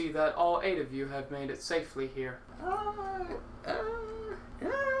to see that all 8 of you have made it safely here.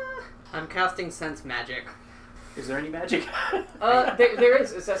 I'm casting sense magic. Is there any magic? There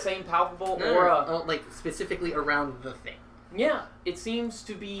is. It's that same palpable aura. Oh, like specifically around the thing. Yeah, it seems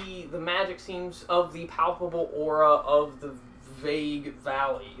to be, the magic seems of the palpable aura of the vague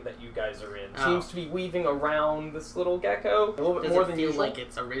valley that you guys are in. Oh. Seems to be weaving around this little gecko a little bit Does more it than feel usual. like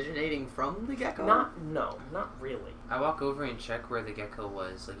it's originating from the gecko? Not really. I walk over and check where the gecko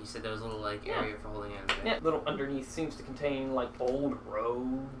was. Like you said, there was a little area for holding on to it. Yeah, little underneath seems to contain like old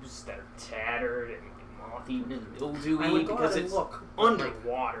robes that are tattered and mothy and mildewy I would go because out and it's look.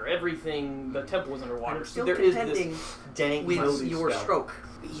 underwater. Everything, the temple is underwater, I'm so still there is contending this dank with mildew your spell. stroke.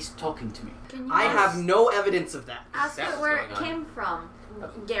 He's talking to me. Can you I have no evidence of that. ask That's it where what's it going on. came from?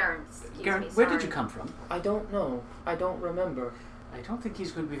 Garant, excuse me, Garant, where did sorry. you come from? I don't know. I don't remember. I don't think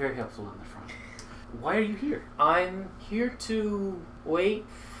he's going to be very helpful on the front. Why are you here? I'm here to wait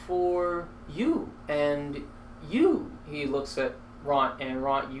for you. And you, he looks at Ront, and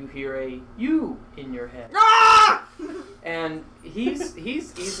Ront, you hear a you in your head. Ah! And he's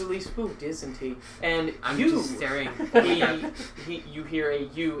easily spooked, isn't he? And I'm you, just staring. you hear a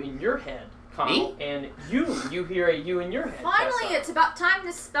you in your head, Connell, and you hear a you in your head. Finally, Tessa. it's about time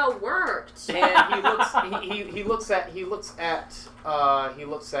this spell worked. And he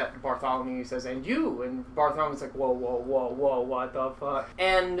looks at Bartholomew. He says, "And you." And Bartholomew's like, "Whoa, what the fuck?"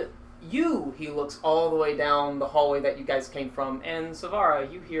 And you, he looks all the way down the hallway that you guys came from. And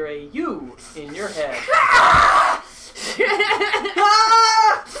Savara, you hear a you in your head.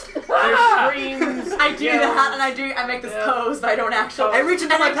 Their screams. I do yells. that, and I make this Yeah. pose, but I don't actually. I reach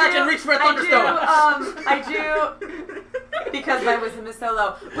into my pack and reach for a thunderstone. I do, because my wisdom is so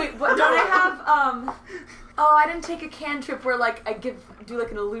low. Wait, what, don't I have, oh, I didn't take a cantrip where, like, I do, like,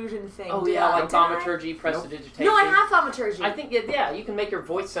 an illusion thing. Oh did yeah, I? like Did I? thaumaturgy, prestidigitation. No, I have thaumaturgy. I think yeah, you can make your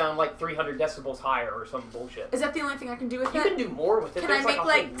voice sound like 300 decibels higher or some bullshit. Is that the only thing I can do with You it? can do more with it. Can There's I make, a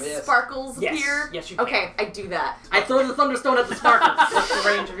like, whole list. sparkles Yes. appear? Yes, you can. Okay, I do that. I throw the thunderstone at the sparkles. What's the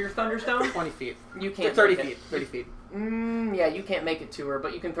range of your thunderstone? 20 feet. You To can't. 30 make feet. it. 30 feet. Yeah, you can't make it to her,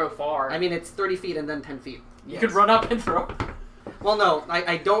 but you can throw far. I mean, it's 30 feet and then 10 feet. You could run up and throw. Well, no,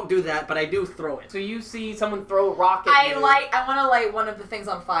 I don't do that, but I do throw it. So you see someone throw a rock at I you. want to light one of the things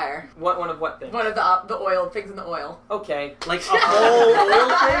on fire. What one of what thing? One of the oil things in the oil. Okay. Like a whole oil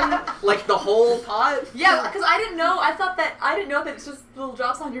thing? Like the whole pot? Yeah, because I didn't know. I didn't know that it's just little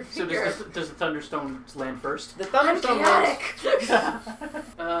drops on your So finger. does the thunderstone land first? The I'm thunderstone rolls. chaotic.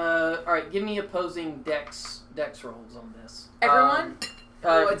 All right, give me opposing dex rolls on this. Everyone?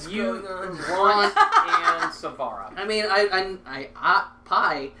 What's you, going on? Ron, and Savara. I mean,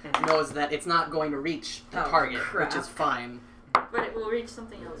 Pi knows that it's not going to reach the Oh, target, crap. which is fine. But it will reach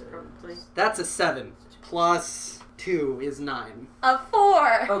something else, probably. That's a 7. Plus 2 is 9. A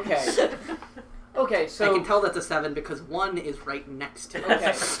 4. Okay. Okay, so I can tell that's a 7 because 1 is right next to it.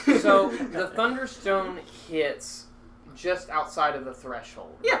 okay, so the thunderstone hits just outside of the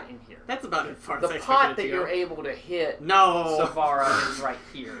threshold. Yeah. in here. That's about as far as The I expected pot it that to you're go. able to hit No! Savara is right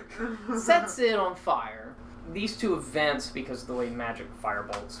here. Sets it on fire. These two events, because of the way magic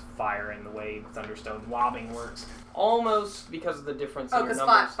firebolts fire and the way thunderstone lobbing works, almost because of the difference in Oh, your because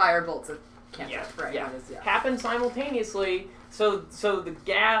numbers. fire bolts are cantrip, Yeah, right? yeah. it is, yeah. Happen simultaneously. So the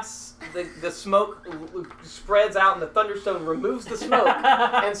gas, the smoke spreads out, and the thunderstone removes the smoke.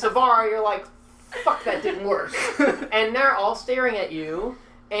 And Savara, you're like, "Fuck, that didn't work." And they're all staring at you.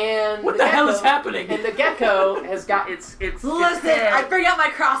 And What the hell is happening? And the gecko has got its Listen, head. I bring out my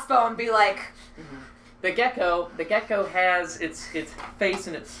crossbow and be like, The gecko has its face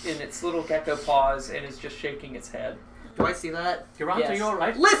in its little gecko paws and is just shaking its head. Do I see that? Geronto, Yes. you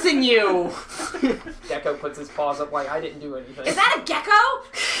alright? Listen, you! Gecko puts his paws up like, I didn't do anything. "Is that a gecko?"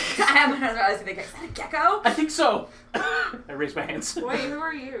 I have my eyes thinking, "Is that a gecko?" I think so. I raise my hands. Wait, who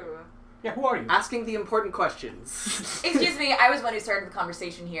are you? Yeah, who are you? Asking the important questions. Excuse me, I was one who started the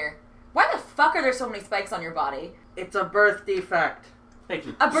conversation here. Why the fuck are there so many spikes on your body? It's a birth defect. Thank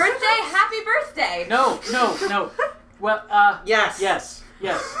you. A birthday? Happy birthday! No. Well, Yes. yes.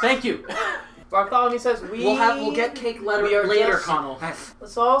 Yes, thank you. Bartholomew says, We'll get cake we are later, just- Connell.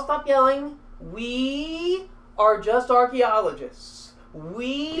 Let's all stop yelling. We are just archaeologists.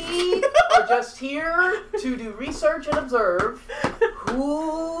 We are just here to do research and observe.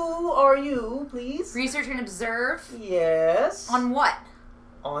 Who are you, please? Research and observe. Yes. On what?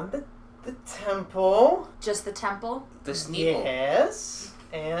 On the temple. Just the temple? The Sneeple. Yes.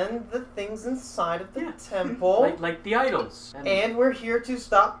 And the things inside of the temple. Like the idols. And we're here to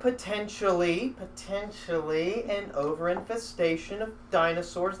stop potentially an over-infestation of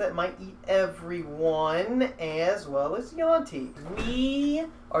dinosaurs that might eat everyone, as well as Yanti. We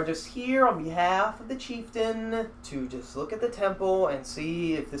are just here on behalf of the chieftain to just look at the temple and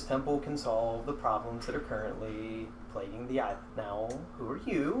see if this temple can solve the problems that are currently plaguing the island. Now, who are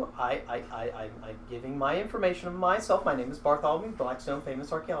you? I'm giving my information of myself. My name is Bartholomew Blackstone,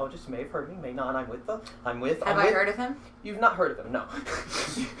 famous archaeologist. You may have heard me, may not. Have I heard of him? You've not heard of him, no.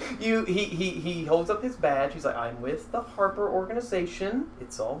 He holds up his badge. He's like, I'm with the Harper organization.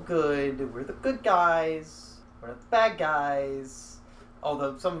 It's all good. We're the good guys. We're not the bad guys.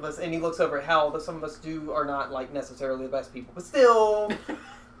 Although some of us, and he looks over at Hal, although some of us are not like necessarily the best people, but still.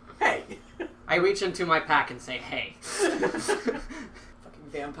 Hey. I reach into my pack and say, hey. Fucking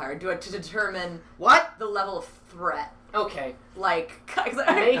vampire. Do it to determine What? the level of threat. Okay, Like,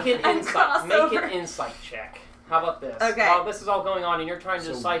 make an and insight. Make crossover. an insight check. How about this? Okay. While this is all going on, and you're trying to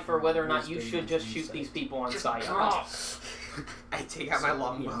So, decipher whether or not you wisdom should just and shoot insight. these people on Just sight. draw. I take out my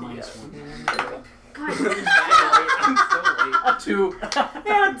longbow. God, I'm so late. A 2. I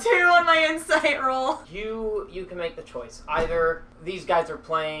got a 2 on my insight roll. You can make the choice. Either these guys are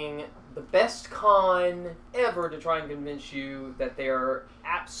playing the best con ever to try and convince you that they're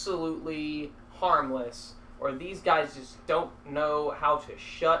absolutely harmless, or these guys just don't know how to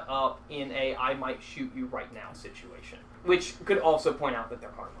shut up in a I might shoot you right now situation. Which could also point out that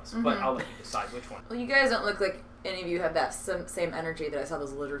they're harmless, but I'll let you decide which one. Well, you guys don't look like any of you have that same energy that I saw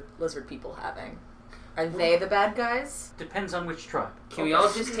those lizard people having. Are they the bad guys? Depends on which tribe. Can we all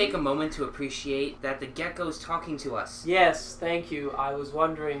just take a moment to appreciate that the gecko's talking to us? Yes, thank you. I was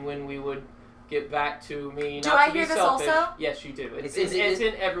wondering when we would get back to me. Do not I to be hear this selfish. also? Yes, you do. It's Is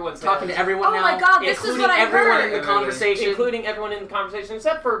in everyone's Talking to head. everyone Oh now. my god, this is including what I everyone heard. in the conversation. Including everyone in the conversation,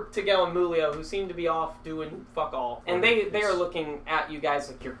 except for Tegel and Mulio, who seem to be off doing fuck all. And they are looking at you guys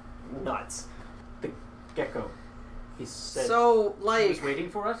like you're nuts. Gecko. He said So, he like, was waiting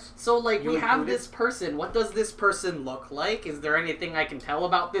for us? we You have included? this person. What does this person look like? Is there anything I can tell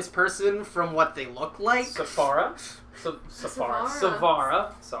about this person from what they look like? Savara.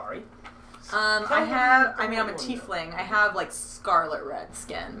 Sorry. I'm a tiefling. I have, like, scarlet red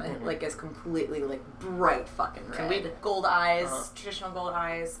skin. My, like, is completely, like, bright fucking red. Can we- Gold eyes, traditional gold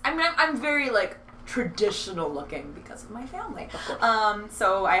eyes. I mean, I'm very, like, traditional looking because of my family. Of course.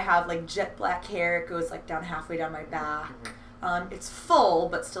 So I have, like, jet black hair. It goes, like, down halfway down my back. It's full,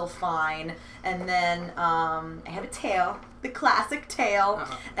 but still fine. And then, I have a tail. The classic tail.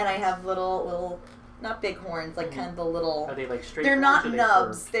 And I have little... Not big horns, like kind of the little. Are they like straight? They're horns not or are they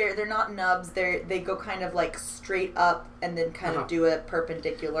nubs. curved? They're not nubs. They go kind of like straight up and then kind of do a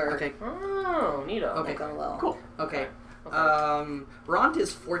perpendicular. Okay. Oh, neato. Okay. Like a little. Cool. Okay. Okay. Rond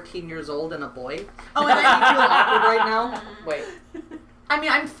is 14 years old and a boy. Oh, and Do you feel awkward right now? Wait. I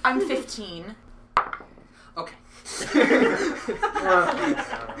mean, I'm 15. Okay.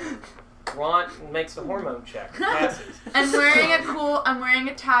 Ron makes the hormone check. Passes. I'm wearing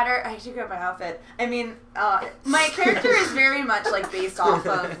a tatter. I should grab my outfit. I mean, my character is very much like based off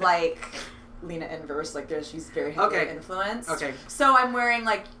of like Lena Inverse. Like she's very heavily Okay. influenced. Okay. So I'm wearing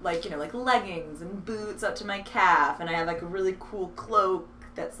like leggings and boots up to my calf, and I have like a really cool cloak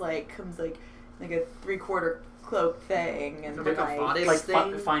that's like comes like a 3/4 cloak thing, and Like a bodice Like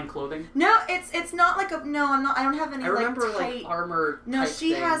thing? fine clothing? No, it's not like a no. I'm not. I don't have any. I remember like, tight, armor. No, type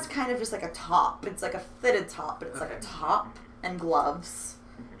she thing. has kind of just like a top. It's like a fitted top, but it's like a top and gloves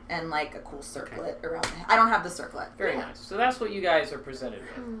and like a cool circlet around the head. I don't have the circlet. Very nice. So that's what you guys are presented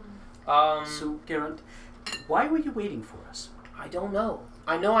with. So, Garant, why were you waiting for us? I don't know.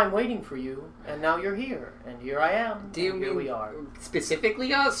 I know I'm waiting for you, and now you're here, and here I am. Do you and here mean we are?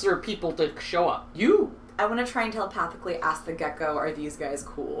 specifically us or people to show up? You. I want to try and telepathically ask the gecko, are these guys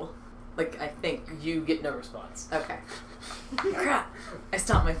cool? Like, I think. You get no response. Okay. Crap. I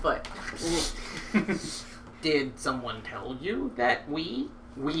stomped my foot. Did someone tell you that we?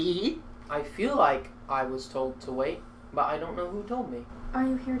 I feel like I was told to wait, but I don't know who told me. are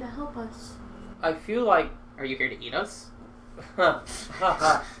you here to help us? I feel like Are you here to eat us?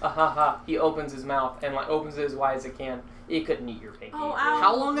 he opens his mouth and like opens it as wide as it can. It couldn't eat your pinky. Oh, ow.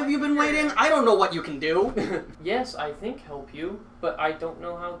 How long have you been waiting? I don't know what you can do. Yes, I think help you, but I don't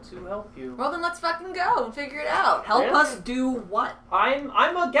know how to help you. Well, then let's fucking go and figure it out. Help Really? us do what? I'm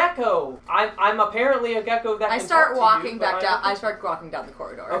a gecko. I'm apparently a gecko that I can start talk to walking you, back but down. I start walking down the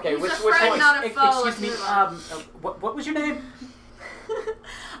corridor. Okay, He's which a friend, one? not a foe. Excuse me. let's move on. What was your name?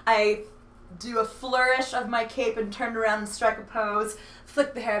 I do a flourish of my cape and turn around and strike a pose,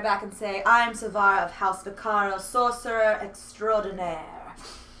 flick the hair back and say, I am Savara of House Vicaro, sorcerer extraordinaire.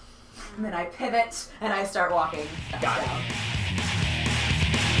 And then I pivot and I start walking back Got it. down.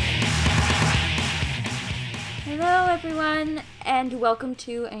 Hello, everyone, and welcome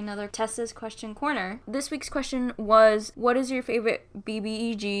to another Tessa's Question Corner. This week's question was, what is your favorite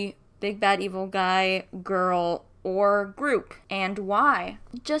BBEG, Big Bad Evil Guy, Girl, or group, and why?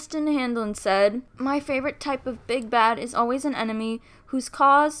 Justin Handlin said, my favorite type of big bad is always an enemy whose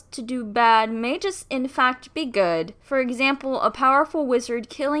cause to do bad may just in fact be good. For example, a powerful wizard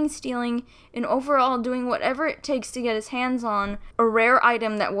killing, stealing, and overall doing whatever it takes to get his hands on a rare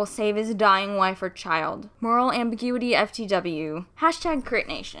item that will save his dying wife or child. Moral ambiguity FTW. Hashtag Crit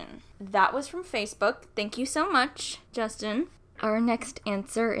Nation. That was from Facebook. Thank you so much, Justin. Our next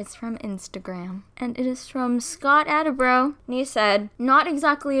answer is from Instagram, and it is from Scott Attleboro. And he said, not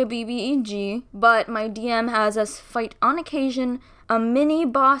exactly a BBEG, but my DM has us fight on occasion a mini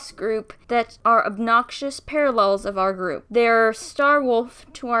boss group that are obnoxious parallels of our group. They're Star Wolf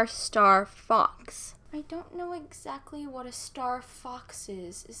to our Star Fox. I don't know exactly what a Star Fox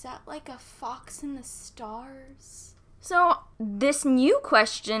is. Is that like a fox in the stars? So, this new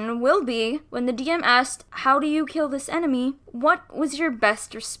question will be, when the DM asked, how do you kill this enemy, what was your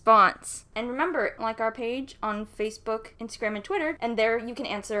best response? And remember, like our page on Facebook, Instagram, and Twitter, and there you can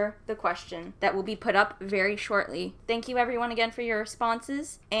answer the question that will be put up very shortly. Thank you everyone again for your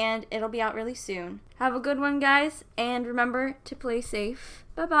responses, and it'll be out really soon. Have a good one, guys, and remember to play safe.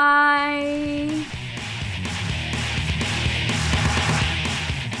 Bye-bye!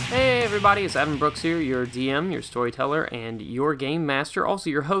 Hey everybody, it's Evan Brooks here, your DM, your storyteller, and your game master, also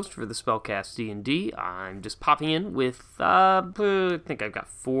your host for the Spellcast D&D. I'm just popping in with, I think I've got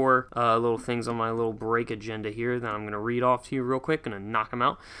 4 little things on my little break agenda here that I'm going to read off to you real quick, going to knock them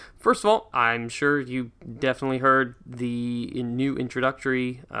out. First of all, I'm sure you definitely heard the new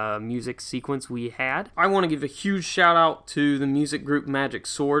introductory music sequence we had. I want to give a huge shout out to the music group Magic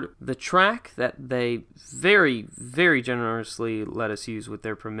Sword. The track that they very, very generously let us use with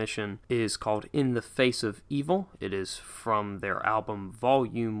their permission is called In the Face of Evil. It is from their album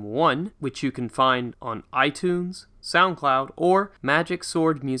Volume 1, which you can find on iTunes, SoundCloud, or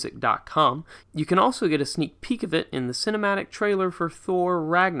MagicSwordMusic.com. You can also get a sneak peek of it in the cinematic trailer for Thor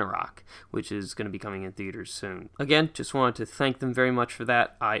Ragnarok, which is going to be coming in theaters soon. Again, just wanted to thank them very much for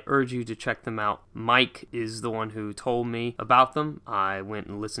that. I urge you to check them out. Mike is the one who told me about them. I went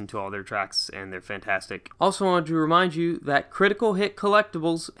and listened to all their tracks, and they're fantastic. Also wanted to remind you that Critical Hit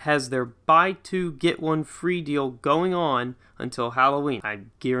Collectibles has their buy 2 get 1 free deal going on until Halloween. I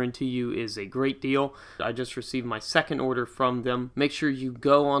guarantee you is a great deal. I just received my second order from them. Make sure you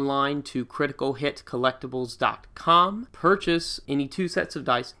go online to criticalhitcollectibles.com, purchase any 2 sets of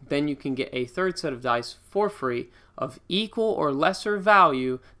dice, then you can get a 3rd set of dice for free of equal or lesser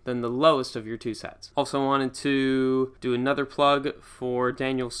value than the lowest of your 2 sets. Also wanted to do another plug for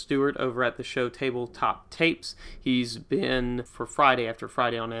Daniel Stewart over at the show Tabletop Tapes. He's been, for Friday after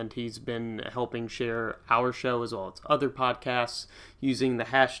Friday on end, he's been helping share our show as well as other podcasts using the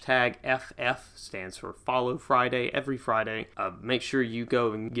hashtag FF, stands for Follow Friday, every Friday. Make sure you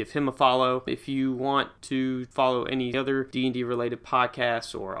go and give him a follow. If you want to follow any other D&D related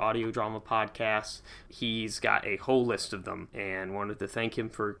podcasts or audio drama podcasts, he's got a whole list of them, and wanted to thank him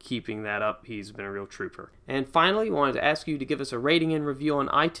for keeping that up. He's been a real trooper. And finally, wanted to ask you to give us a rating and review on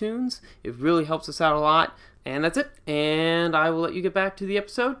iTunes. It really helps us out a lot. And that's it. And I will let you get back to the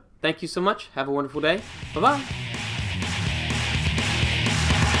episode. Thank you so much. Have a wonderful day. Bye-bye.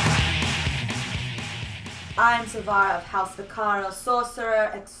 I'm Savara of House Vicaro,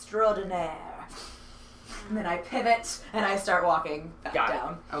 sorcerer extraordinaire. And then I pivot and I start walking back Got it.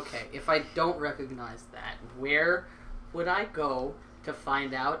 down. Okay, if I don't recognize that, where would I go to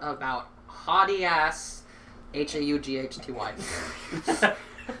find out about haughty ass HAUGHTY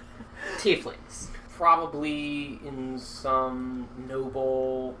tieflings? Probably in some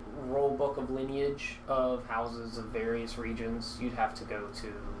noble roll book of lineage of houses of various regions. You'd have to go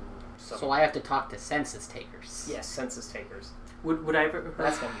to some... So I have to talk to census takers. Yes, census takers. Would I ever?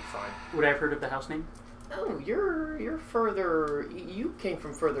 That's gonna be fun. Would I have heard of the house name? Oh, you're further... You came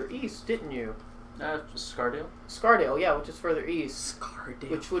from further east, didn't you? Scardale. Scardale, yeah, which is further east. Scardale.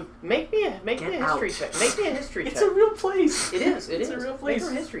 Which would make me a history out. check. Make me a history check. It's a real place. It is. It It's is. a real Make place.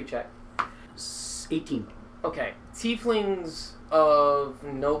 her a history check. 18. Okay. Tieflings of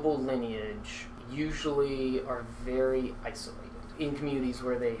noble lineage usually are very isolated in communities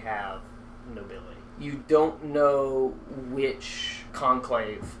where they have nobility. You don't know which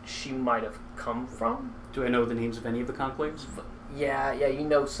conclave she might have come from. Do I know the names of any of the conclaves? Yeah, you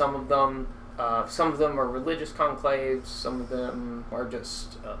know some of them. Some of them are religious conclaves, some of them are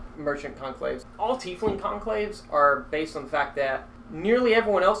just merchant conclaves. All tiefling conclaves are based on the fact that nearly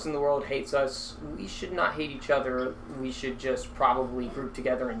everyone else in the world hates us. We should not hate each other. We should just probably group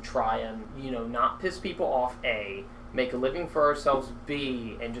together and try and, not piss people off, A, make a living for ourselves,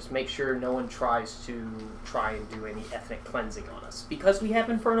 B, and just make sure no one tries and do any ethnic cleansing on us. Because we have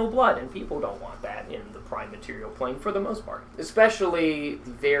infernal blood, and people don't want that in the prime material plane for the most part. Especially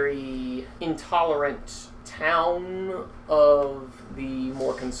the very intolerant town of the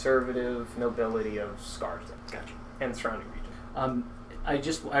more conservative nobility of Scarsdale. Gotcha. And the surrounding region.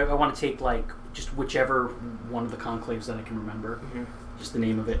 I want to take just whichever one of the conclaves that I can remember, just the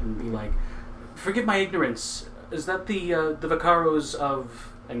name of it, and be like, forgive my ignorance. Is that the Vicaros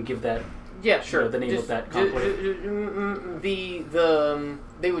of, and give that? Yeah, sure. The name of that conclave.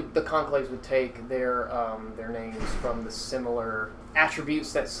 The conclaves would take their names from the similar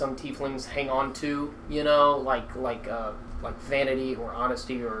attributes that some tieflings hang on to. Like vanity or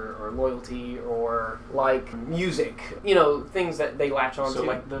honesty or loyalty or like music. Things that they latch on to. So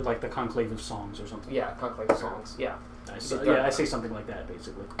like the conclave of songs or something. Yeah, conclave of songs. Yeah. I say something like that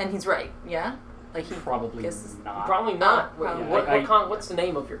basically. And he's right, yeah? Like he Probably guesses- not. Probably not. Probably. What's the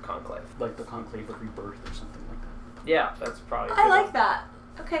name of your conclave? Like the conclave of rebirth or something like that. Yeah, that's probably. a I good like one. that.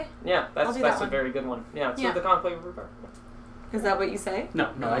 Okay. Yeah, I'll that's do that a one. very good one. Yeah, so Yeah. the conclave of rebirth. Is that what you say?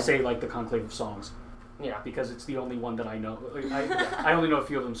 No, I say like the conclave of songs Yeah. because it's the only one that I know. I only know a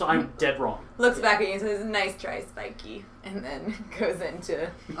few of them, so I'm dead wrong. Looks back at you and says, "Nice try, Spiky," and then goes into.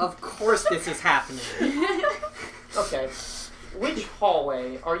 Of course this is happening. Okay. Which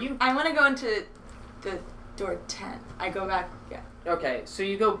hallway are you? I want to go into the door 10. I go back. Yeah. Okay, so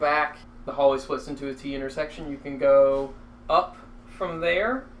you go back. The hallway splits into a T intersection. You can go up from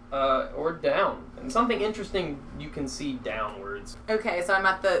there or down. And something interesting you can see downwards. Okay, so I'm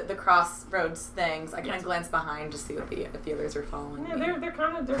at the crossroads things. I kind of Yes. glance behind to see if the others are following Yeah, me. they're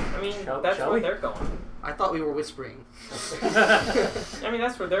kind of. I mean, Shall that's where we? they're going. I thought we were whispering. I mean,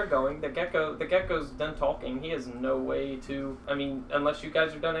 that's where they're going. The gecko's done talking. He has no way to. I mean, unless you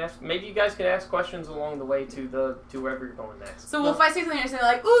guys are done asking. Maybe you guys can ask questions along the way to wherever you're going next. So if I say something interesting,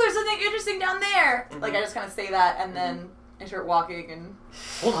 like, "Ooh, there's something interesting down there," like I just kind of say that, and then I start walking and.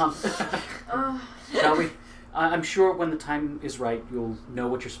 Hold on. Shall we? I'm sure when the time is right, you'll know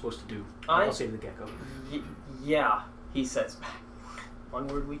what you're supposed to do. I'll say to the gecko. Yeah, he says back.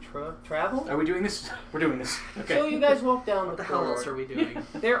 Onward we travel. Are we doing this? We're doing this. Okay. So you guys walk down What the the hell corridor. else are we doing?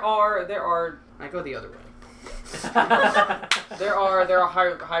 There are I go the other way. there are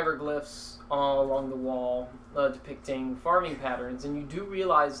hieroglyphs all along the wall depicting farming patterns, and you do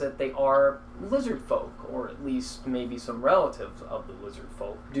realize that they are lizard folk, or at least maybe some relatives of the lizard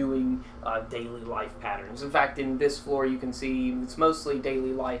folk, doing daily life patterns. In fact, in this floor you can see it's mostly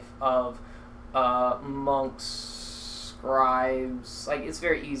daily life of monks, scribes. Like, it's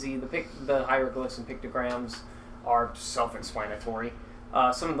very easy. The hieroglyphs and pictograms are self-explanatory.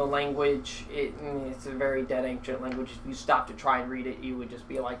 Some of the language, it's a very dead ancient language. If you stop to try and read it, you would just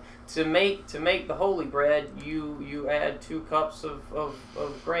be like, to make the holy bread, you add 2 cups of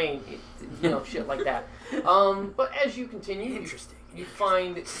grain, shit like that. But as you continue, Interesting. you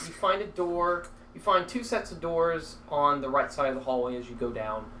find a door. You find 2 sets of doors on the right side of the hallway as you go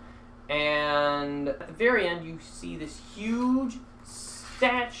down, and at the very end, you see this huge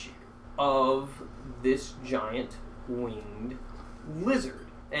statue of this giant winged lizard,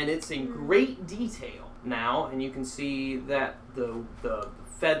 and it's in great detail now, and you can see that the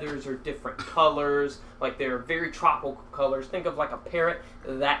feathers are different colors, like they're very tropical colors. Think of like a parrot.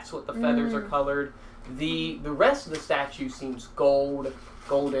 That's what the feathers are colored. The rest of the statue seems golden,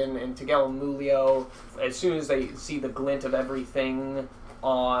 and Tegel and Mulio, as soon as they see the glint of everything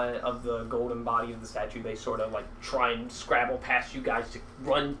of the golden body of the statue, they sort of like try and scrabble past you guys to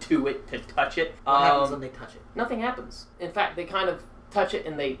run to it to touch it. What happens when they touch it? Nothing happens. In fact, they kind of touch it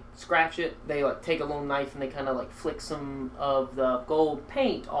and they scratch it. They like take a little knife and they kind of like flick some of the gold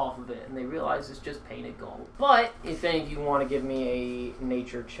paint off of it, and they realize it's just painted gold. But if any of you want to give me a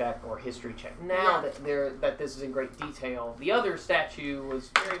nature check or history check now that this is in great detail, the other statue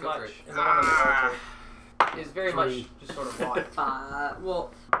was very Go for much it. in the one on the altar. is very much just sort of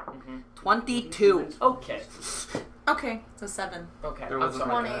wrought. 22. Okay. Okay, so 7. Okay. There I'm was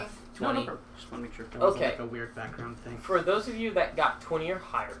sorry. 20. 20. Just want to make sure. There was Okay. like a weird background thing. For those of you that got 20 or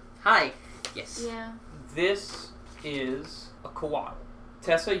higher, Hi. Yes. Yeah. this is a coatl.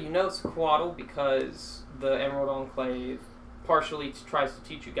 Tessa, you know it's a coatl because the Emerald Enclave partially tries to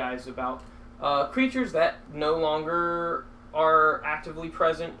teach you guys about creatures that no longer are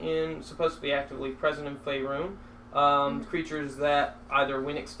supposed to be actively present in Faerun. Creatures that either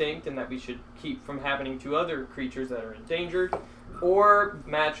went extinct and that we should keep from happening to other creatures that are endangered, or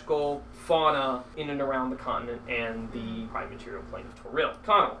magical fauna in and around the continent and the high material plane of Toril.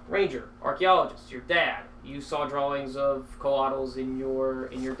 Connell, ranger, archaeologist, your dad. You saw drawings of coatls in your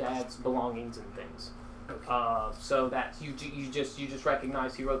dad's belongings and things. So that you just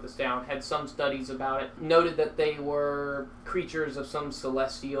recognized he wrote this down. Had some studies about it. Noted that they were creatures of some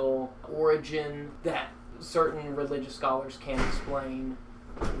celestial origin that certain religious scholars can't explain.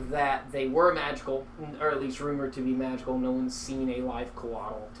 That they were magical, or at least rumored to be magical. No one's seen a live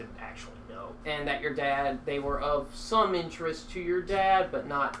coatl to actually know. And that your dad, they were of some interest to your dad, but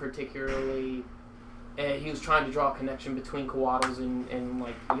not particularly. He was trying to draw a connection between coatls and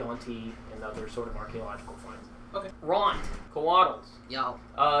like Yonti and other sort of archaeological finds. Okay. Ron, coatls. Yo.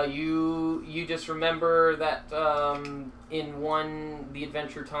 You just remember that in the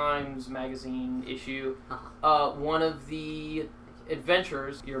Adventure Times magazine issue, one of the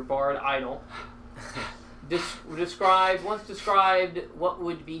adventurers, your bard idol, described what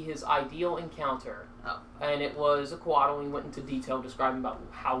would be his ideal encounter. And it was a coatl, and he went into detail describing about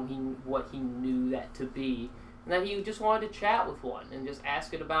what he knew that to be. And that he just wanted to chat with one and just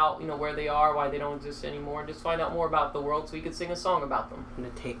ask it about, where they are, why they don't exist anymore, and just find out more about the world so he could sing a song about them. I'm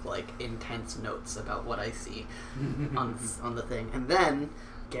gonna take intense notes about what I see on the thing. And then,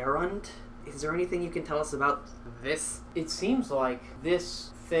 Garund, is there anything you can tell us about this? It seems like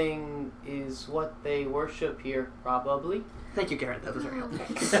this thing is what they worship here, probably. Thank you, Garrett. That was very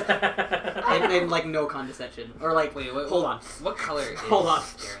helpful. and no condescension. Or wait, hold on. What color is Hold on.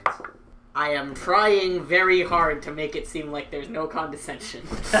 Garrett's? I am trying very hard to make it seem like there's no condescension.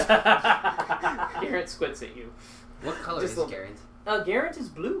 Garrett squints at you. What color is Garrett's? Garrett is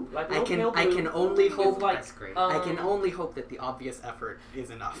blue. Like I can only hope. That's great. I can only hope that the obvious effort is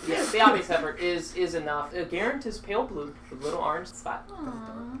enough. Yes, the obvious effort is enough. Garrett is pale blue with little orange spot.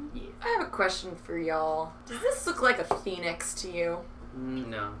 Yeah. I have a question for y'all. Does this look like a phoenix to you?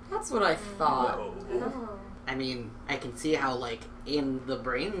 No. That's what I thought. Oh. I mean, I can see how, in the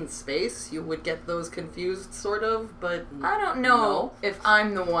brain space, you would get those confused, sort of, but... I don't know if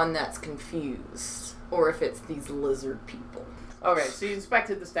I'm the one that's confused, or if it's these lizard people. Okay, so you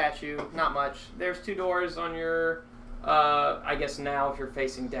inspected the statue. Not much. There's 2 doors on your... I guess now, if you're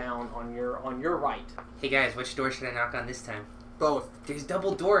facing down, on your right. Hey guys, which door should I knock on this time? Both. There's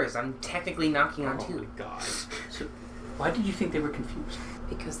double doors. I'm technically knocking on 2. Oh my god. So, why did you think they were confused?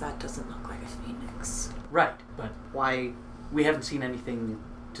 Because that doesn't look like a phoenix. Right, but Why? we haven't seen anything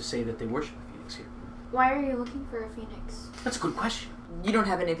to say that they worship a phoenix here. Why are you looking for a phoenix? That's a good question. You don't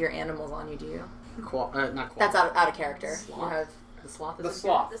have any of your animals on you, do you? Not qual. That's out of character. Sloth? You have... The sloth is The a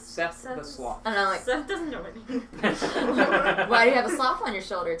sloth. The Seth the Seth- sloth. I don't know, like... Seth doesn't know anything. Why do you have a sloth on your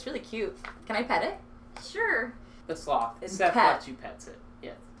shoulder? It's really cute. Can I pet it? Sure. The sloth. It's Seth pet. lets you pets it.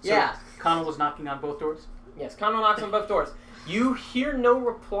 Yes. So, Yeah. Connell was knocking on both doors? Yes, Connell knocks on both doors. You hear no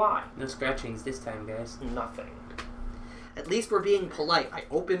reply. No scratchings this time, guys. Nothing. At least we're being polite. I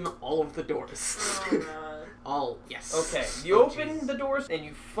open all of the doors. Oh god. All, yes. Okay, you Oh, open jeez. the doors and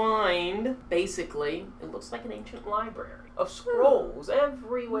you find, basically, it looks like an ancient library of scrolls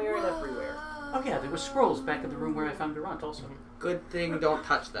everywhere and everywhere. Oh yeah, there were scrolls back in the room where I found Durant also. Good thing don't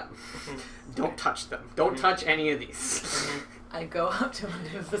touch them. Don't touch them. Don't touch any of these. I go up to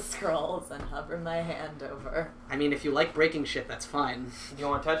one of the scrolls and hover my hand over. I mean, if you like breaking shit, that's fine. Do you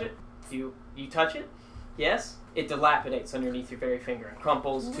want to touch it? You touch it? Yes? It dilapidates underneath your very finger and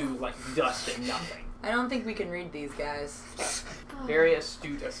crumples to, dust and nothing. I don't think we can read these guys. Very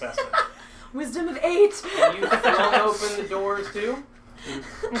astute assessment. Wisdom of 8! And you've thrown open the doors, too?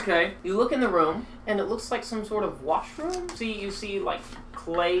 Okay. You look in the room, and it looks like some sort of washroom. You see,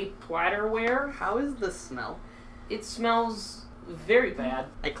 clay platterware. How is the smell? It smells very bad.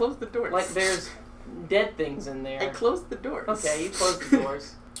 I closed the doors. Like there's dead things in there. I closed the doors. Okay, you closed the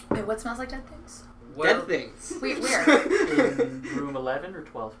doors. Wait, what smells like dead things? Dead things. Wait, where? In room 11 or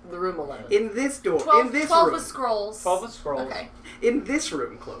 12? The room 11. In this door. 12, in this 12 room. with scrolls. 12 with scrolls. Okay. In this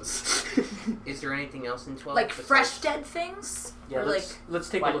room, closed. Is there anything else in 12? Like besides- fresh dead things? Yeah, or let's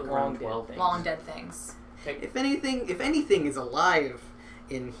take like a look long around dead 12. things. long dead things? If anything is alive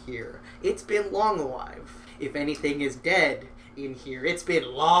in here, it's been long alive. If anything is dead in here, it's been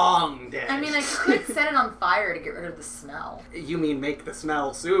long dead. I mean, I could set it on fire to get rid of the smell. You mean make the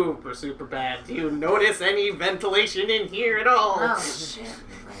smell super, super bad? Do you notice any ventilation in here at all? Oh, shit.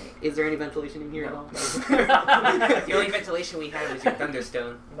 Right. Is there any ventilation in here at all? The only ventilation we had was your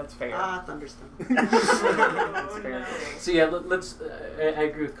thunderstone. That's fair. Thunderstone. That's fair. So yeah, let's. I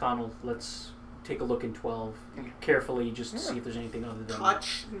agree with Connell. Let's take a look in 12 carefully, just to see if there's anything other than.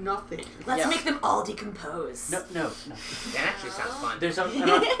 Touch nothing. Let's Yeah. make them all decompose. No. That actually sounds fun. There's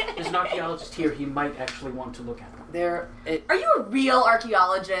an archaeologist here. He might actually want to look at them. Are you a real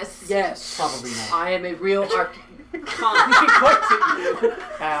archaeologist? Yes. Probably not. I am a real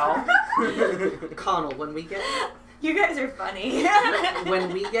Al. Connell, when we get You guys are funny.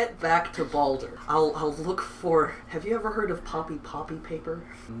 when we get back to Balder, I'll look for. Have you ever heard of poppy paper?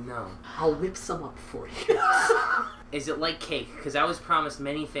 No. I'll whip some up for you. Is it like cake? Because I was promised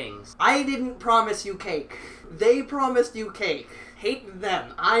many things. I didn't promise you cake. They promised you cake. Hate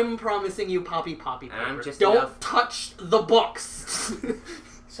them. I'm promising you poppy paper. I'm just Don't enough. touch the books.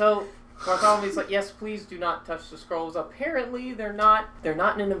 So Bartholomew's like, yes, please do not touch the scrolls. Apparently, they're not in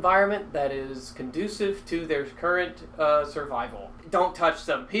an environment that is conducive to their current survival. Don't touch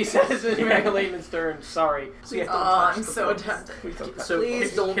them, he says in very layman's terms. Sorry. Please don't Oh, touch I'm the so books. tempted. Please don't touch So Please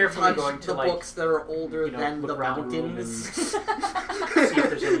ca- don't carefully touch going to, the like, books that are older than the look around the room mountains. see if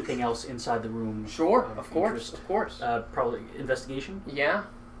there's anything else inside the room. Sure, of of course, interest. of course. Probably investigation. Yeah,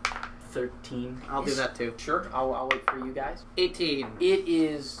 13. I'll do that too. sure. I'll wait for you guys. 18. It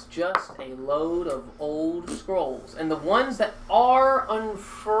is just a load of old scrolls, and the ones that are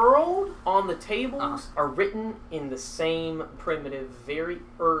unfurled on the tables are written in the same primitive, very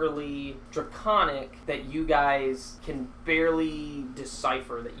early draconic that you guys can barely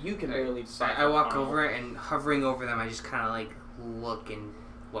decipher. That you can barely decipher. I walk Connell. over and hovering over them, I just kind of like look and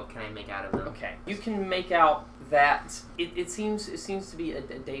what can I make out of them? Okay, you can make out that it seems to be a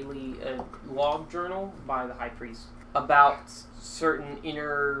daily log journal by the high priest about certain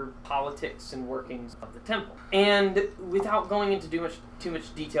inner politics and workings of the temple. And without going into too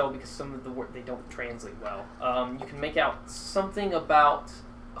much detail, because some of the word they don't translate well, you can make out something about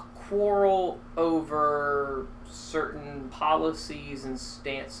a quarrel over certain policies and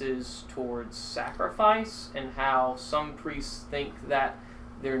stances towards sacrifice, and how some priests think that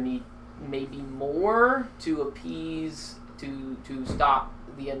there need maybe more to appease, to stop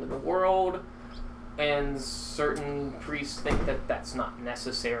the end of the world, and certain priests think that that's not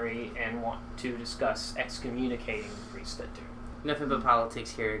necessary and want to discuss excommunicating the priests that do. Nothing but politics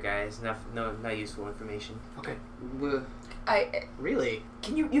here, guys. No useful information. Okay. Really?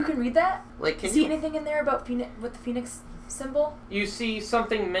 Can you can read that? Like, can See you? anything in there about with the phoenix symbol? You see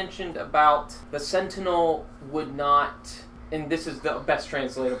something mentioned about the sentinel would not, and this is the best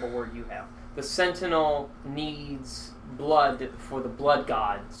translatable word you have. The sentinel needs blood for the blood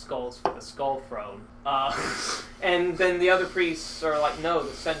god, skulls for the skull throne. And then the other priests are like, no,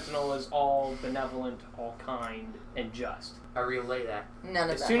 the sentinel is all benevolent, all kind, and just. I relay that. None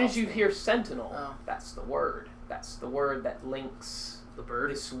of As that. soon as helps you me. hear sentinel, Oh. that's the word. That's the word that links The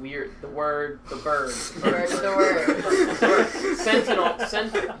bird? this weird, the bird. the word.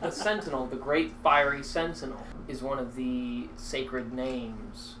 The sentinel, the great fiery sentinel, is one of the sacred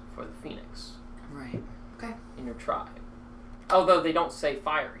names for the phoenix Right. Okay. in your tribe. Although they don't say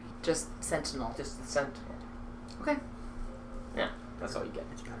fiery, Just sentinel. just the sentinel. Okay. Yeah, that's all you get.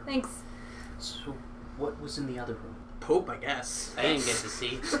 It's better. Thanks. So, what was in the other room? Pope, I guess. I didn't get to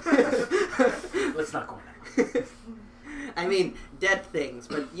see. Let's not go in there. I mean, dead things,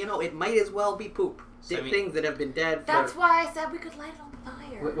 but it might as well be poop. So, Dead things that have been dead for That's why I said we could light it on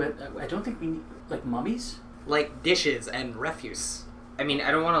fire. Wait, I don't think we need, like, mummies? like dishes and refuse. I mean, I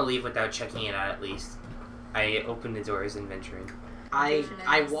don't want to leave without checking it out at least. I open the doors and venture in.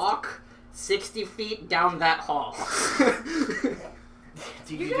 I walk 60 feet down that hall.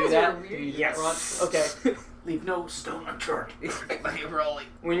 Do you You do guys that? are weird. Do you Yes. run? Okay. Leave no stone unturned. rolling.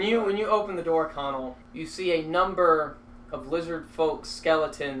 When you open the door, Connell, you see a number of lizard folk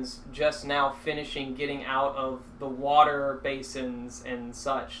skeletons just now finishing getting out of the water basins and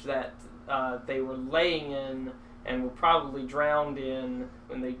such that they were laying in and were probably drowned in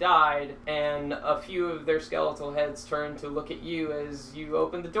when they died, and a few of their skeletal heads turn to look at you as you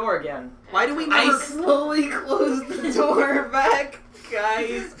open the door again. Why do we I never... slowly close the door back,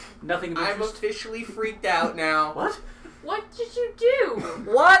 guys. Nothing of I'm interest? officially freaked out now. What? What did you do?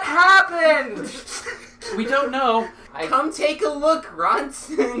 What happened? We don't know. Come take a look, Runt,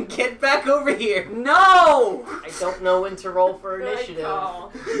 and get back over here. No! I don't know when to roll for Good initiative,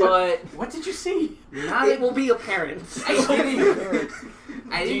 call. but What did you see? Not It will be apparent. I didn't.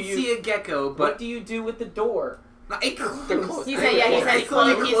 I didn't you- see a gecko, What but do you do with the door? they're closed. He said, yeah, he said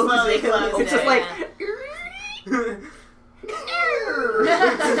slowly slowly close It's it, just like.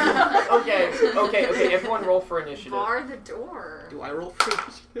 Okay. Everyone roll for initiative. Bar the door. Do I roll for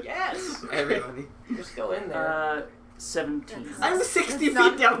initiative? Yes. Everybody. You're still in there. 17. I'm 60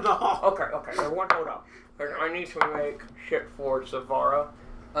 feet down the hall. Okay. Everyone hold up. I need to make shit for Savara.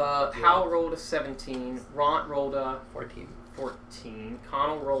 Hal rolled a 17. Ront rolled a 14.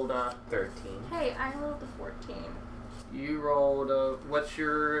 Connell rolled a 13. Hey, I rolled a 14. You rolled a... What's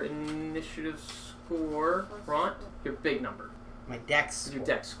your initiative score, Ront? Your big number. My dex. Your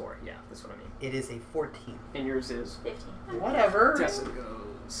dex score, yeah, that's what I mean. It is a 14. And yours is? 15. Whatever. Tessa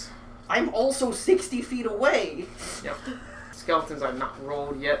goes. I'm also 60 feet away. Yep. Skeletons I've not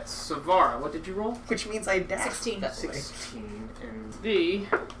rolled yet. Savara, what did you roll? Which means I dash. 16. That way. 16. And they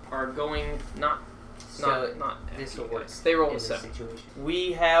are going not this after will you work guys. They rolled in a this 7. situation.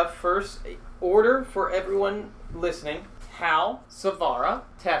 We have first order for everyone listening. Hal, Savara,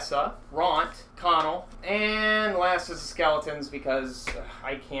 Tessa, Ront, Connell, and last is the skeletons because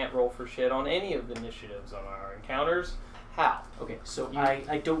I can't roll for shit on any of the initiatives on our encounters. Hal, Okay, so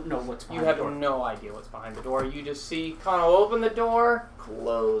I don't know what's you behind have the door. no idea what's behind the door. You just see Connell open the door,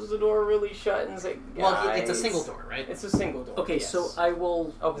 close the door really shut, and say, Well, it's a "Guys." single door, right? It's a single door. Okay, yes. so I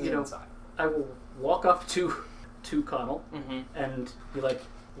will, Open the you know, inside. I will walk up to Connell Mm-hmm. and be like,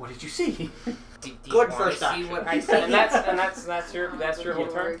 "What did you see?" Do you Good wanna first see action. what I see? and that's your whole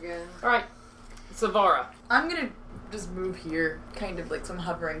turn. All right, Savara. I'm gonna just move here, kind of like, so I'm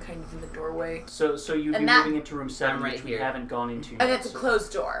hovering kind of in the doorway. So you'd be And that- moving into room 7, I'm right which we here. haven't gone into And yet. it's a so-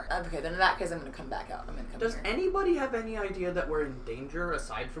 closed door. Okay, then in that case, I'm gonna come back out. I'm gonna come Does here. anybody have any idea that we're in danger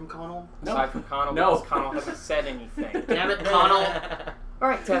aside from Connell? No. Aside from Connell, No. because Connell hasn't said anything. Damn it, Connell. All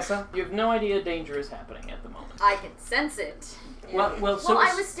right, Tessa. You have no idea danger is happening at the moment. I can sense it. Well, so Well,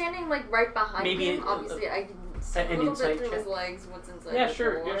 I was standing like right behind maybe him. a- Obviously, I can see an a little insight bit through check? his legs. What's inside? Yeah, the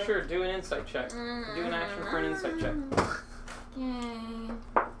sure. door. Yeah, sure. Do an insight check. Do an action for an insight check. Yay.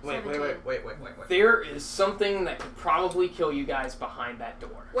 Wait. 17. There is something that could probably kill you guys behind that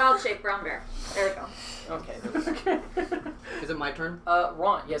door. Wild shaped brown bear. There we go. Okay. There we go. Is it my turn?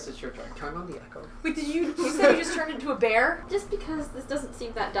 Ron. Yes, it's your turn. Turn on the echo. Wait, you said you just turned into a bear? Just because this doesn't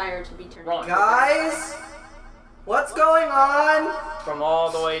seem that dire to be turned. Ron. into a bear. Guys, what's going on? From all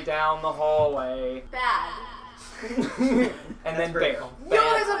the way down the hallway. Bad. And then pretty bear. cool.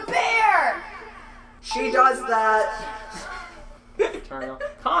 No, there's a bear! She does that. Turn around.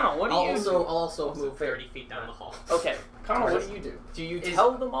 Connell, what do I'll you also, do? I'll also move 30 feet down the hall. Okay, Connell, what do you do? Do you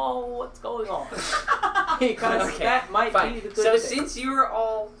tell them all what's going on? Because Okay, that might Fine. be the good So thing. since you are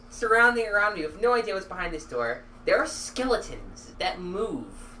all surrounding around me with no idea what's behind this door, there are skeletons that move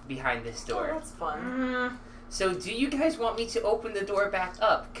behind this Oh, door. that's fun. So do you guys want me to open the door back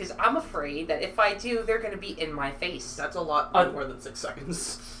up? Because I'm afraid that if I do, they're going to be in my face. That's a lot more than 6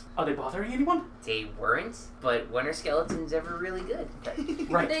 seconds. Are they bothering anyone? They weren't, but when are skeletons ever really good?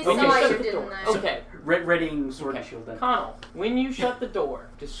 Right. They okay. saw shut you, the didn't door. they? Okay, Readying sword and Okay. shield then. Connell, when you shut the door,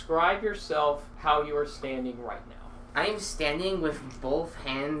 describe yourself how you are standing right now. I am standing with both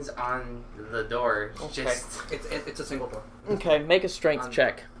hands on the door. Okay. Just It's a single door. Okay, make a strength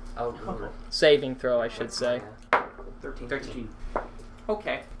check. oh, Saving throw, I should say. 13.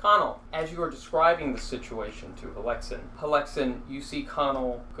 Okay, Connell, as you are describing the situation to Alexin, you see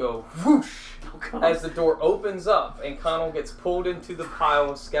Connell go whoosh Oh, God. as the door opens up and Connell gets pulled into the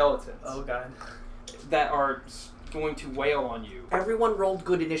pile of skeletons God. that are going to wail on you. Everyone rolled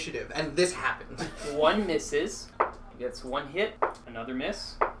good initiative, and this happened. One misses, gets one hit, another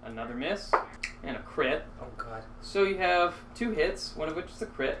miss, and a crit. oh god. So you have 2 hits, one of which is a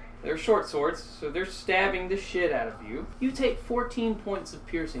crit. They're short swords, so they're stabbing the shit out of you. You take 14 points of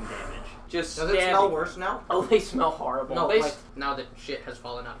piercing damage. Just Does stabbing. it smell worse now? Oh, they smell horrible. No, They like, now that shit has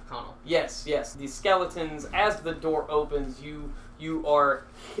fallen out of Connell. Yes. The skeletons, as the door opens, you are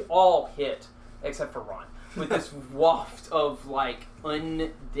all hit, except for Ron, with this waft of, like,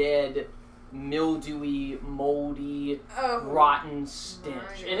 undead, mildewy, moldy, rotten stench.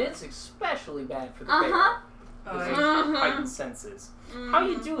 God. And it's especially bad for the Uh-huh. bear. Because of Uh-huh. heightened senses. How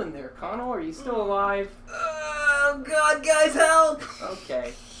you doing there, Connell? Are you still alive? Oh god, guys, help!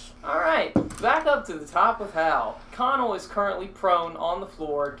 Okay. Alright, back up to the top with Hal. Connell is currently prone on the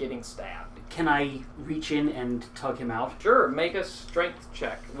floor getting stabbed. Can I reach in and tug him out? Sure, make a strength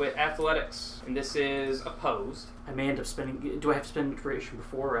check with athletics. And this is opposed. I may end up spending... Do I have to spend duration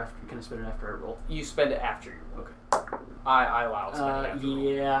before or after? Can I spend it after I roll? You spend it after you roll. Okay. I allow spending after you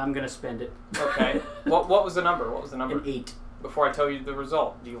roll. Yeah, I'm gonna spend it. Okay. What was the number? An 8. Before I tell you the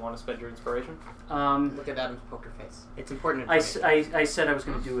result, do you want to spend your inspiration? Look at Adam's poker face. It's important. I said I was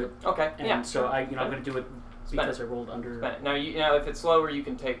going to do it. Okay. And yeah. so I'm going to do it because I rolled under. Spend it. Now if it's lower, you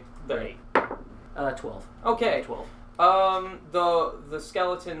can take the 8. 12. Okay. 12. The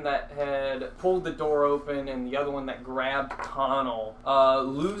skeleton that had pulled the door open and the other one that grabbed Connell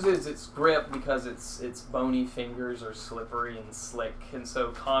loses its grip because its bony fingers are slippery and slick, and so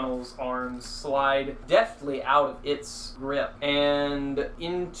Connell's arms slide deftly out of its grip and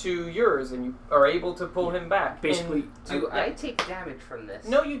into yours, and you are able to pull him back. Basically, Do I take damage from this?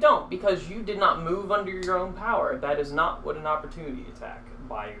 No, you don't, because you did not move under your own power. That is not what an opportunity attack,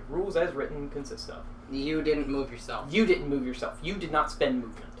 by rules as written, consists of. You didn't move yourself. You didn't move yourself. You did not spend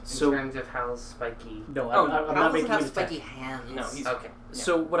movement. In terms of how spiky. No, Oh, I'm How not does it making have an attack. spiky hands? No, he's Okay.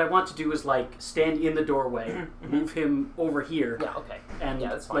 So what I want to do is like stand in the doorway, move him over here, Yeah, okay. and Yeah,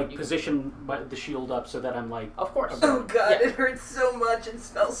 that's fine. like You position the shield up so that I'm like. Of course. Oh god, Yeah. it hurts so much and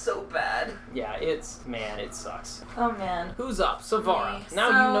smells so bad. Yeah, it sucks. Oh man. Who's up? Savara. Me. Now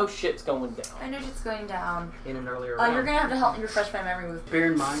So- you know shit's going down. I know shit's going down. In an earlier round. You're gonna have to help me refresh my memory with. Bear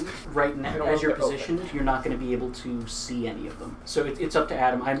in mind, right now, I don't as you're want to positioned, you're not going to be able to see any of them. So it's up to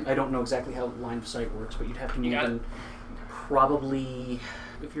Adam. I don't know exactly how line of sight works, but you'd have to move got it. in probably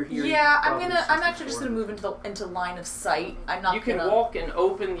if you're here. Yeah, I'm probably actually just 64. gonna move into line of sight. I'm not You can gonna. walk and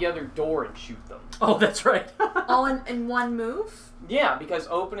open the other door and shoot them. Oh, that's right. All in one move. Yeah, because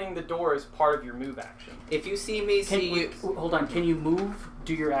opening the door is part of your move action. If you see me, Hold on. Can you move,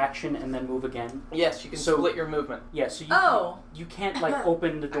 do your action, and then move again? Yes, you can So- split your movement. Yeah. So you can't like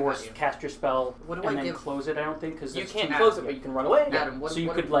open the door, got you. cast your spell, What do and I then give- close it. I don't think because You can't close it, but you can run away. Adam, what, So you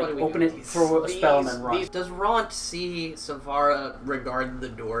what, could what like do we open do? it, throw a spell, and then run. Does Raunt see Savara regard the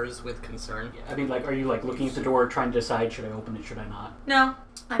doors with concern? I mean, like, are you like looking at the door, trying to decide should I open it, should I not? No,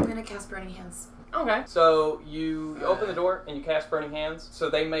 I'm gonna cast Burning Hands. Okay. So you open the door and you cast Burning Hands. So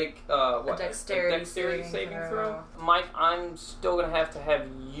they make what? A dexterity saving saving throw. Mike, I'm still gonna have to have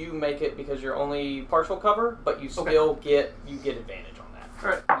you make it because you're only partial cover, but you still get advantage on that.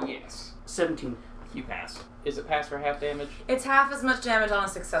 All right. Yes. 17. You pass. Is it pass or half damage? It's half as much damage on a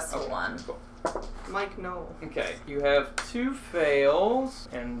successful Okay, one. Cool. Mike, no. Okay. You have 2 fails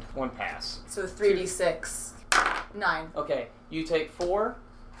and 1 pass. So 3d6. 9. Okay. You take 4.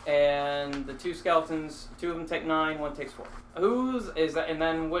 And the 2 skeletons, 2 of them take 9, 1 takes 4. Whose is that? And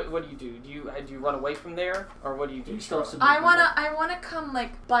then what do you do? Do you run away from there, or what do you do? You still have some- I wanna come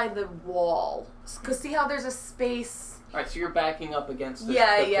like by the wall. Cause see how there's a space. All right, so you're backing up against the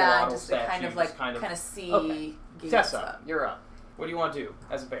Yeah, Koala just to kind of statues, like see. Okay. gauge Tessa, up. you're up. What do you want to do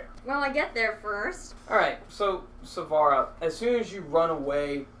as a bear? Well, I get there first. All right, so Savara, as soon as you run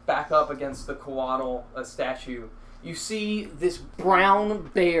away, back up against the Koala statue, you see this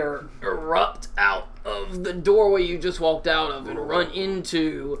brown bear erupt out of the doorway you just walked out of and run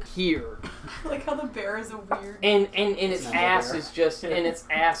into here. Like how the bear is a weird. And its Not a ass bear. is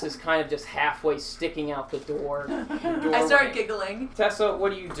just kind of just halfway sticking out the door. I start giggling. Tessa,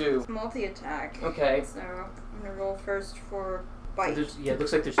 what do you do? Multi-attack. Okay. So I'm gonna roll first for bite. It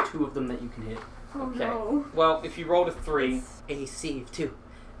looks like there's 2 of them that you can hit. Oh Okay. no. Well, if you rolled a 3, AC of 2.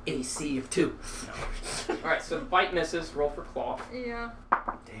 AC of 2. all right. So the bite misses. Roll for claw. Yeah.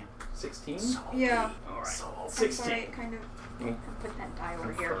 Damn. 16. Yeah. All right. I'm 16. sorry, kind of. Mm. Put that die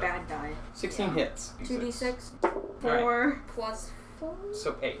over here. Bad die. 16 hits. 2d6. right. 4 plus 4.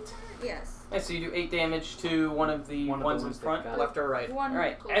 So 8. Yes. And so you do 8 damage to one of the ones in that front. got it. Left or right? One. All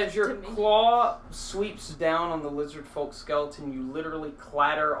right. close As your to me. claw sweeps down on the lizard folk skeleton, you literally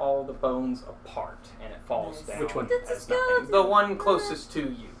clatter all the bones apart, and it falls Nice. down. Which one? That's a as nothing. skeleton. The one closest to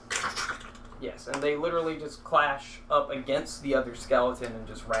you. Yes, and they literally just clash up against the other skeleton and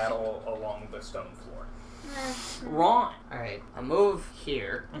just rattle along the stone floor. Ron. Alright, I'll move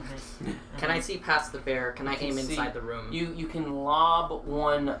here. Can I see past the bear? Can I can aim see- inside the room? You can lob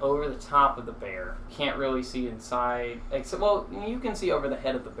one over the top of the bear. Can't really see inside. Except, well, you can see over the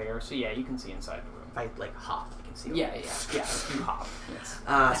head of the bear, so yeah, you can see inside the room. If I, like, hop, I can see. Yeah. You hop.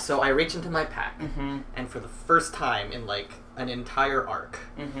 Yes. So I reach into my pack, Mm-hmm. and for the first time in, like, an entire arc,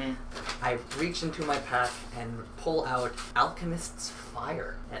 Mm-hmm. I reach into my pack and pull out Alchemist's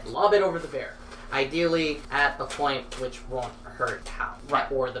Fire and lob it over the bear. Ideally at a point which won't hurt Hal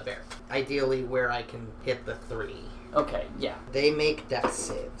or the bear. Ideally where I can hit the 3. Okay, yeah. They make death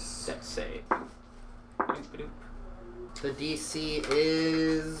saves. Dex save. The DC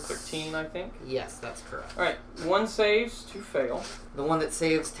is 13, I think. Yes, that's correct. Alright, 1 saves, 2 fail. The one that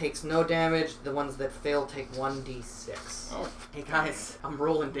saves takes no damage. The ones that fail take 1d6. Oh. Hey guys, I'm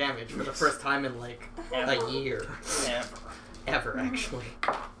rolling damage for the first time in like a year. Yeah. Ever, actually.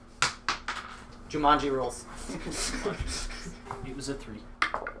 Jumanji rules. It was a 3.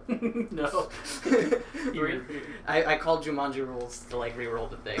 No. 3. I called Jumanji rules to like re-roll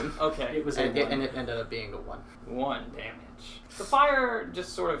the thing. Okay. It was a And 1. it ended up being a 1. 1 damage. The fire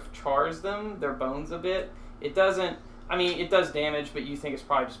just sort of chars them, their bones a bit. It doesn't. I mean, it does damage, but you think it's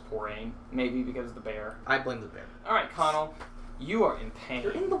probably just poor aim. Maybe because of the bear. I blame the bear. Alright, Connell. You are in pain.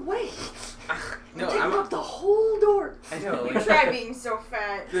 You're in the way. No, You're taking I'm up the whole door. I know. You Like, try being so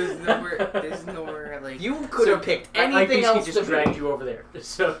fat. there's nowhere. Like You could have picked I anything basically else just to dragged do. you over there.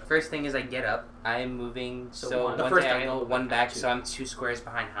 So First thing is I get up. I'm moving. So So one. The one first diagonal, diagonal, one back. 2. So I'm 2 squares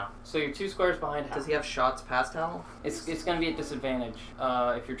behind Hal. So you're 2 squares behind Hal. Does he have shots past Hal? It's going to be a disadvantage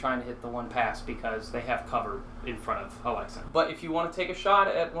if you're trying to hit the one pass because they have cover in front of Alexan. But if you want to take a shot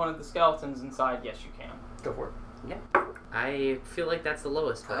at one of the skeletons inside, yes, you can. Go for it. Yeah. I feel like that's the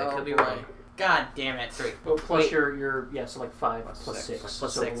lowest, but I could be boy. wrong. God damn it. 3. well, plus Wait. your so like 5 Plus plus 6. 6.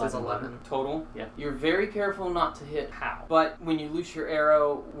 Plus so 6 is 11. Total? Yeah. You're very careful not to hit Hal. But when you loose your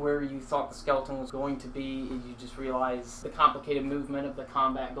arrow where you thought the skeleton was going to be, you just realize the complicated movement of the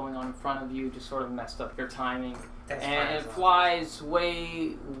combat going on in front of you just sort of messed up your timing. That's And fine it as well. flies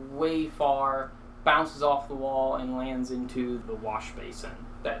way, way far, bounces off the wall, and lands into the wash basin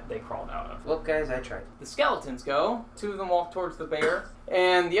that they crawled out of. Well, guys, I tried. The skeletons go. 2 of them walk towards the bear,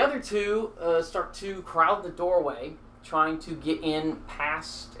 and the other 2 start to crowd the doorway, trying to get in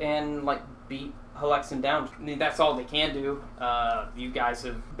past and like beat Alexan down. I mean, that's all they can do. You guys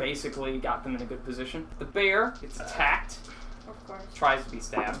have basically got them in a good position. The bear gets attacked. Of course. Tries to be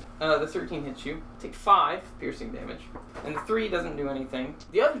stabbed. The 13 hits you. Take 5 piercing damage. And the 3 doesn't do anything.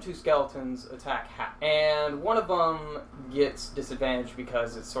 The other 2 skeletons attack Hal. And one of them gets disadvantaged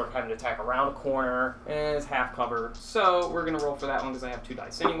because it's sort of having to attack around a corner and is half covered. So we're going to roll for that one because I have 2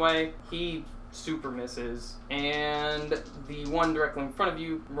 dice anyway. He super misses. And the one directly in front of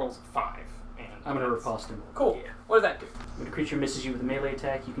you rolls a 5. And I'm going to riposte him. Cool. Yeah. What does that do? When a creature misses you with a melee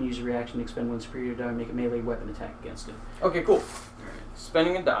attack, you can use a reaction to expend 1 superior die and make a melee weapon attack against it. Okay, cool.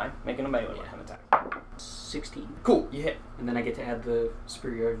 Spending a die, making a melee Yeah. weapon attack. 16. Cool, you hit. And then I get to add the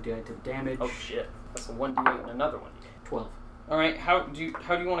superiority die to the damage. Oh shit. That's a 1d8 and another 1d8. 12. Alright, how do you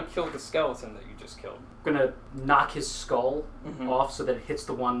want to kill the skeleton that you just killed? I'm going to knock his skull Mhm. off so that it hits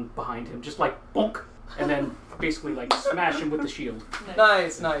the one behind him. Just like, bonk! And then basically like smash him with the shield.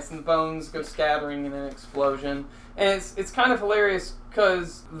 Nice. And the bones go scattering in an explosion. And it's kind of hilarious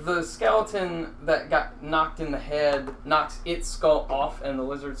because the skeleton that got knocked in the head knocks its skull off, and the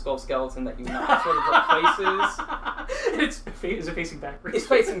lizard skull skeleton that you knocked sort of replaces. Is it facing backwards? It's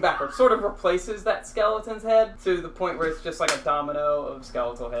facing backwards. Sort of replaces that skeleton's head to the point where it's just like a domino of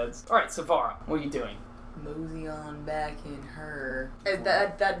skeletal heads. Alright, Savara, what are you doing? Mosey on back in her.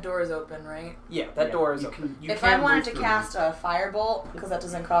 That door is open, right? Yeah, that door is you open. can, you If can I wanted move to through. cast a firebolt, because that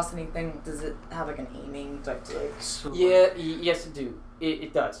doesn't cost anything, does it have like an aiming type to like? So, Yes, it do.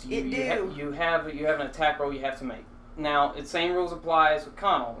 It does. It do. You have an attack roll you have to make. Now, the same rules applies with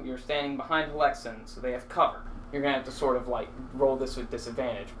Connell. You're standing behind Alexan, so they have cover. You're gonna have to sort of like roll this with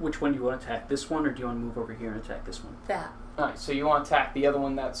disadvantage. Which one do you want to attack? This one, or do you want to move over here and attack this one? That. All right, so you want to attack the other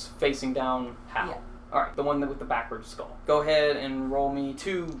one that's facing down Hal. Yeah. All right, the one with the backwards skull. Go ahead and roll me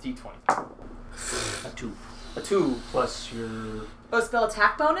 2 d20. A 2. A 2. Plus your... Oh, spell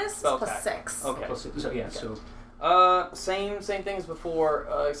attack bonus? Spell Plus attack. 6. Okay. Plus, so yeah, Okay. so... Same thing as before,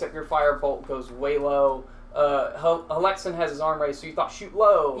 except your firebolt goes way low. Alexan has his arm raised, so you thought shoot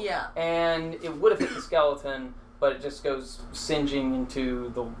low. Yeah. And it would have hit the skeleton, but it just goes singeing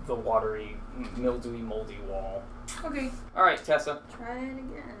into the watery, mildewy, moldy wall. Okay. Alright, Tessa. Try it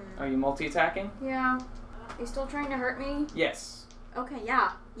again. Are you multi-attacking? Yeah. Are you still trying to hurt me? Yes. Okay,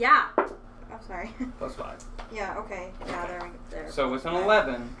 yeah. Yeah. I'm sorry. Plus 5. Yeah, okay. Yeah, there we go. There. So with an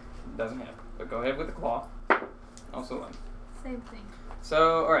 11, it doesn't hit. But go ahead with the claw. Also 11. Same thing.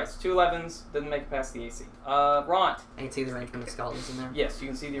 So, alright, so 2 11s, didn't make it past the AC. Ront. I can see the arrangement of skeletons in there. Yes, you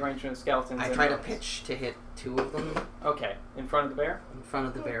can see the arrangement of skeletons. I in try to those. pitch to hit 2 of them Okay, in front of the bear? in front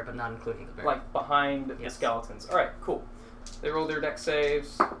of the bear, but not including the bear. Like behind the Yes. skeletons. Alright, cool. They roll their dex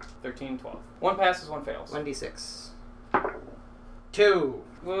saves. 13, 12. 1 passes, 1 fails. 1d6. 2.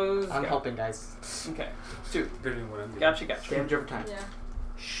 Was I'm helping, guys. Okay. 2. Better than what I'm doing. Gotcha. Damage over time. Yeah.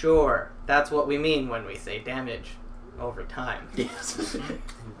 Sure. That's what we mean when we say damage over time. Yes.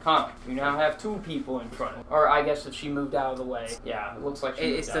 Connor, you now have 2 people in front of you. Or I guess if she moved out of the way. Yeah, it looks like she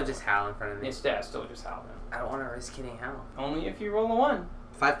moved It's out still of the just way. Hal in front of me. It's still just Hal then. I don't want to risk hitting Hal. Only if you roll a 1.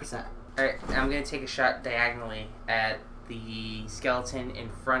 5%. Alright, I'm going to take a shot diagonally at the skeleton in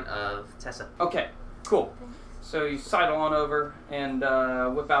front of Tessa. Okay, cool. So you sidle on over and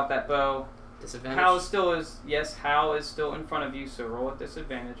whip out that bow. Disadvantage. Hal is still in front of you, so roll at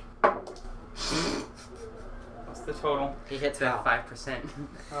disadvantage. What's the total? He hits It's at Hal. 5%.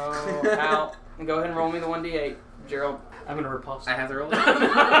 Oh, Al. Go ahead and roll me the 1d8. Gerald. I'm gonna repulse. I have to roll.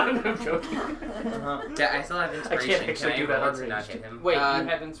 I'm joking. Uh-huh. I still have inspiration. actually Can do I that roll on to not range. hit him? Wait, Uh, you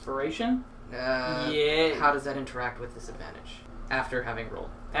have inspiration? Yeah. How does that interact with disadvantage? After having rolled.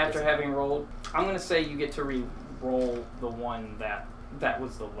 After having rolled, I'm gonna say you get to re-roll the one that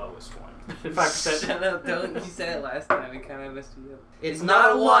was the lowest one. 5%. Shut up! Don't. You said it last time. It kind of messed me up. It's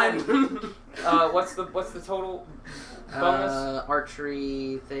not a 1! What's the total bonus?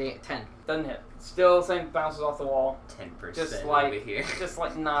 Archery thing. 10. Doesn't hit. Still same bounces off the wall. 10% Just over like here. just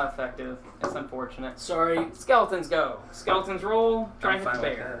like not effective. It's unfortunate. Sorry. Skeletons go. Skeletons roll. Try and hit the fine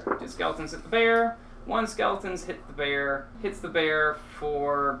with bear. that. Two skeletons hit the bear. One skeleton's hit the bear. Hits the bear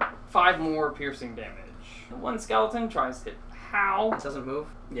for 5 more piercing damage. One skeleton tries to hit Hal. It doesn't move.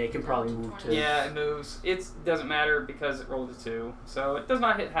 Yeah, you can probably move to. Yeah, it moves. It doesn't matter because it rolled a 2, so it does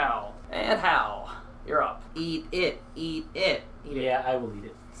not hit Hal. And Hal, you're up. Eat it. Eat it. Eat it. Yeah, I will eat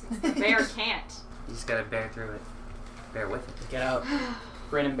it. The bear can't. You just gotta bear through it. Bear with it. Get out.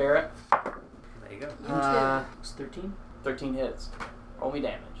 Brennan Barrett, There you go. It's 13? 13 hits. Roll me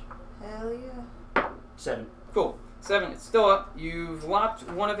damage. Hell yeah. 7. Cool. 7, it's still up. You've lopped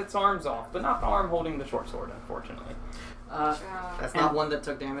one of its arms off, but not the arm holding the short sword, unfortunately. That's not one that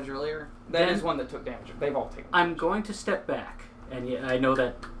took damage earlier? That Then- is one that took damage. They've all taken I'm going to step back, and yeah, I know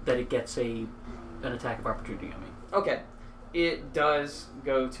that it gets an attack of opportunity on me. Okay. It does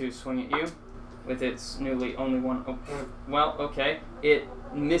go to swing at you with its newly only one. Oh, well, okay. It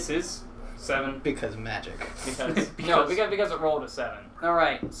misses. 7 Because magic. because because it rolled a 7. All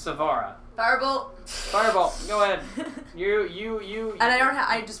right, Savara. Firebolt. Fireball, go ahead. You. And I don't have.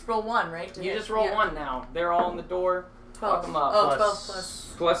 I just roll 1, right? to You hit? just roll Yeah. 1 now. They're all in the door. 12. Fuck 'em up. Oh, Plus 12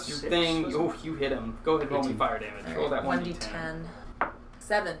 plus. Plus your 6, thing. was it? Oh, you hit him. Go ahead, roll me 18. fire damage. Roll that 1d10.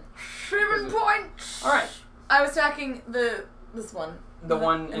 7. 7 points. All right. I was attacking this one. The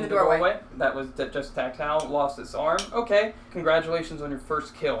one in the doorway that just attacked Hal, lost its arm. Okay, congratulations on your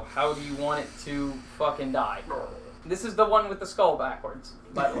first kill. How do you want it to fucking die? This is the one with the skull backwards,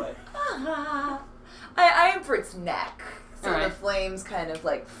 by the way. I aim for its neck. So Alright. the flames kind of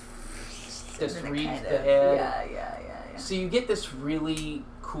like. Just and then it wreathe kind the of- head. Yeah. So you get this really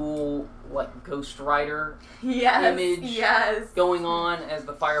cool, like, Ghost Rider Yes. image Yes. going on as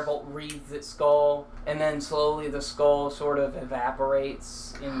the firebolt wreathes its skull, and then slowly the skull sort of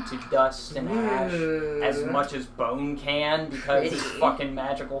evaporates into dust and ash as much as bone can because it's Pretty. fucking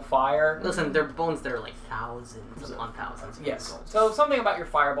magical fire. Listen, they're bones that are like thousands upon thousands of Yes. years old. So something about your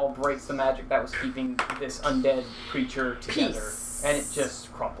fireball breaks the magic that was keeping this undead creature together, Peace. and it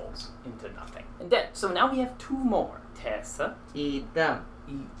just crumples into nothing and dead. So now we have 2 more. Tessa, Eat them.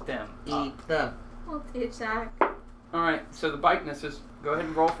 eat them up. Eat them. I'll take that. All right. So the biteness is go ahead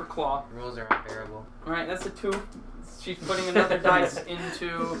and roll for claw. Rules are unbearable. All right, that's a 2. She's putting another dice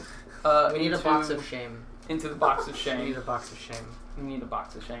into. We need a into- box of shame. Into the box of We shame. need a box of shame. We need a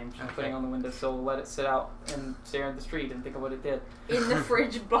box of shame. She's Okay. putting it on the windowsill. Let it sit out and stare at the street and think of what it did. In the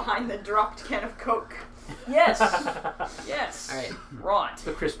fridge behind the dropped can of Coke. Yes. Yes. All right. Right.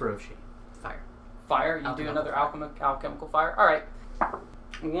 The crisper of shame. Fire. Fire. You do Alchemical another fire. alchemical fire. All right.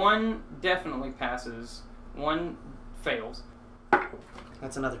 1 definitely passes. 1 fails.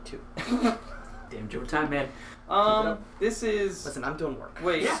 That's another 2. Damn Joe time, man. This is. Listen, I'm doing work.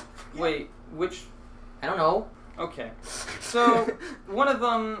 Wait. Which? I don't know. Okay. So one of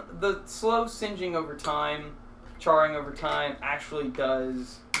them, the slow singeing over time, charring over time, actually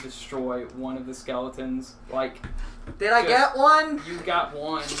does destroy one of the skeletons. Like, Did I get one? you got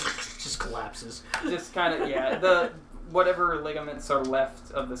one. Just collapses. Just kind of, yeah. The whatever ligaments are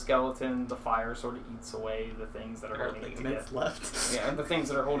left of the skeleton, the fire sort of eats away the things that are There are holding it together. ligaments left. Yeah, the things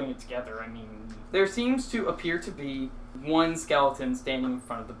that are holding it together. I mean, there seems to appear to be one skeleton standing in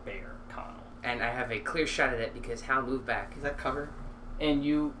front of the bear, Connell. And I have a clear shot at it because Hal moved back. Is that cover? And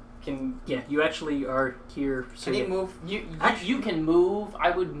you can Yeah, you actually are here. So Can you yeah. move? you can move. I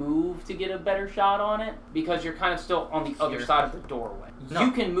would move to get a better shot on it because you're kind of still on the other Here. side of the doorway. No.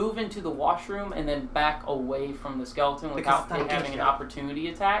 You can move into the washroom and then back away from the skeleton Because without it's not a it having good an shot. opportunity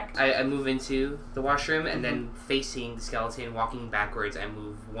attack. I move into the washroom and then facing the skeleton, walking backwards, I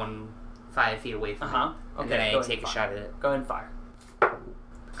move 5 feet away from it. Okay. And then I go ahead take and a fire. shot at it. Go ahead and fire.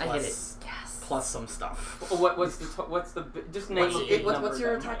 I hit it. Yes. Plus some stuff. What's the just name What's, a it, big what's number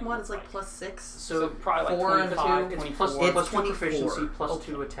your that attack might mod? be It's like right. plus 6. So probably like 4 and 25, 2. It's 24. plus, It's plus 2 24. proficiency, plus Okay.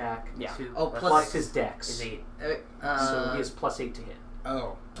 2 attack. Yeah. Oh, Plus, plus his dex. Is 8. So he has plus 8 to hit.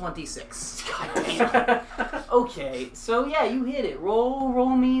 Oh, 26. Okay, so yeah, you hit it. Roll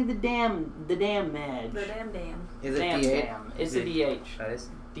me the damn madge. The damn. Is it damn D8? damn. It's a DH. That is.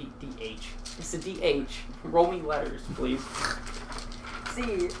 DH. It's a DH. Roll me letters, please.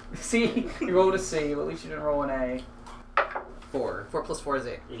 C. C. You rolled a C, but at least you didn't roll an A. 4. 4 plus 4 is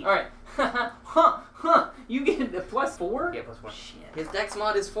 8. Alright. Huh. You get a +4? Yeah, +1. Shit. His dex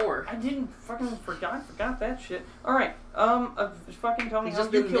mod is 4. I forgot that shit. Alright, fucking tell me He's how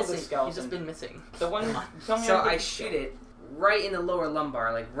just you been kill missing. this skeleton. He's just been missing. The one, tell me So how you I kill shoot it right in the lower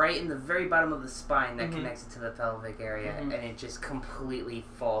lumbar, like right in the very bottom of the spine that Mhm. connects it to the pelvic area, Mhm. and it just completely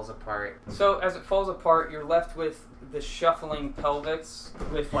falls apart. So as it falls apart, you're left with the shuffling pelvis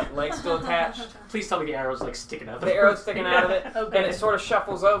with like legs still attached. Please tell me the arrow's like sticking out. The arrow's sticking out of it, Okay. and it sort of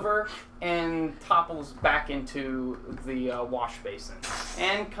shuffles over and topples back into the wash basin.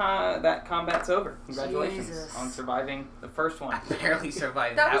 And that combat's over. Congratulations Jesus. on surviving the first one. I barely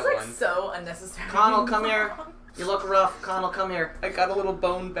survived That was like one. so unnecessary. Connell, come here. You look rough. Connell, come here. I got a little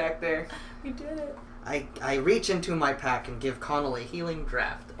bone back there. You did it. I reach into my pack and give Connell a healing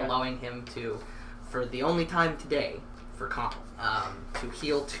draft, Okay. allowing him to, for the only time today, for Connell, to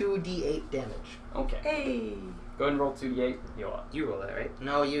heal 2d8 damage. Okay. Hey. Go ahead and roll 2d8. Heal up. You roll that, right?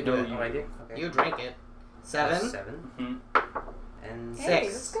 No, you do No, it. you Oh, I did? Okay. You drank it. 7, Plus 7. Mm-hmm. And Hey,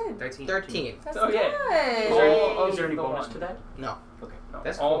 6, that's good. 13. 13. That's Oh, yeah. good. All Is there any the bonus one. to that? No, Okay. No,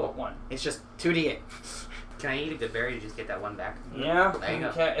 That's all cool. but one. it's just 2d8. Can I eat a good berry to just get that one back? Yeah, There you go.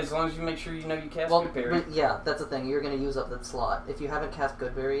 as long as you make sure you know you cast Well, good berry. yeah, that's the thing. You're going to use up that slot. If you haven't cast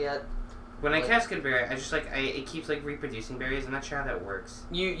Goodberry yet, When I Like- cast good berry, I just it keeps like reproducing berries. I'm not sure how that works.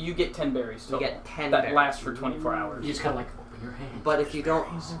 You get 10 berries you total. get 10 that berries. lasts for 24 hours. You just kind of like open your hand. But if you don't,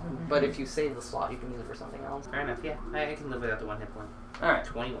 but if you save the slot, you can use it for something else. Fair enough. Yeah, I can live without the one hit point. Alright.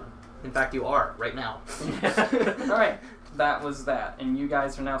 21. In fact, you are right now. Alright. That was that. And you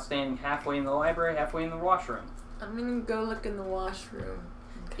guys are now standing halfway in the library, halfway in the washroom. I'm gonna go look in the washroom.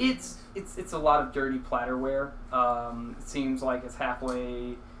 It's a lot of dirty platerware. It seems like it's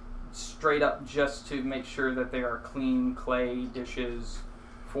halfway straight up just to make sure that there are clean clay dishes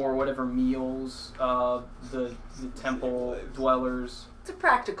for whatever meals the temple dwellers. It's a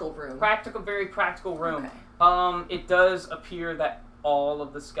practical room. Very practical room. Okay. It does appear that all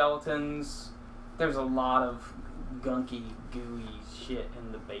of the skeletons, there's a lot of gunky, gooey shit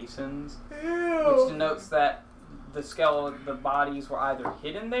in the basins, which denotes that the bodies were either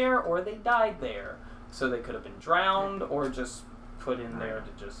hidden there or they died there. So they could have been drowned or just put in there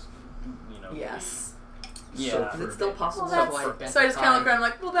to just, Yes. Yeah. Is it still possible Well, to that's, identify? so I just kind of look around,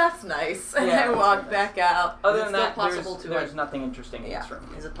 like, well, that's nice, and Yeah. I walk back out. Other Is than it that, still possible to, there's like- nothing interesting in Yeah. this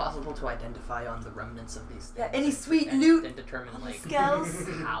room. Is it possible to identify on the remnants of these things? Yeah, any sweet and, loot and determine on the like scales?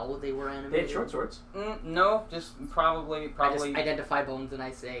 how they were animated? They had short swords. No, just probably. I just identify bones and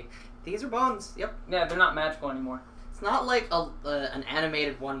I say, these are bones. Yep. Yeah, they're not magical anymore. It's not like an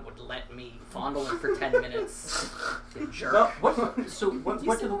animated one would let me fondle it for 10 minutes. You jerk. No, What You do said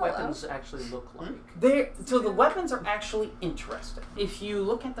the hello. weapons actually look like? So the weapons are actually interesting. If you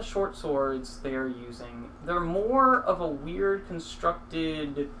look at the short swords they're using, they're more of a weird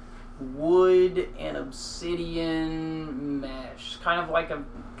constructed wood and obsidian mesh, kind of like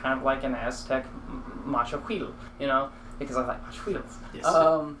an Aztec machahuil, because I like machahuils.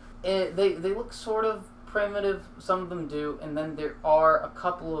 Yes. They look sort of primitive. Some of them do, and then there are a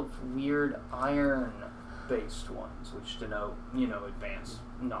couple of weird iron-based ones, which denote advanced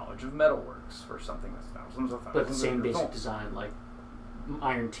knowledge of metalworks for something that's thousands of But the thousands same of years basic old. design, like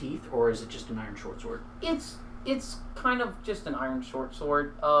iron teeth, or is it just an iron short sword? It's kind of just an iron short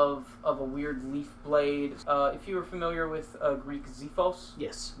sword of a weird leaf blade. If you were familiar with Greek Xiphos,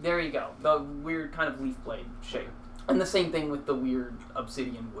 Yes. there you go. The weird kind of leaf blade shape. And the same thing with the weird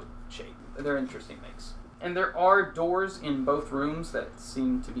obsidian wood shape. They're interesting makes. And there are doors in both rooms that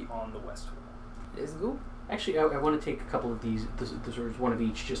seem to be on the west wall. Is good. Actually, I want to take a couple of these. There's one of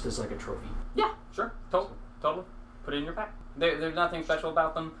each, just as like a trophy. Yeah, sure. Totally. Put it in your pack. There's nothing special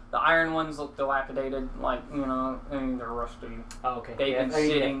about them. The iron ones look dilapidated, like, they're rusty. Oh, okay. They've been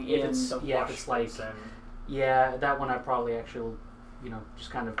sitting if in it's, the if wash it's like, basin. yeah, that one I probably actually,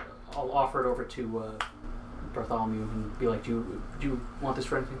 just kind of, I'll offer it over to Bartholomew and be like, do you want this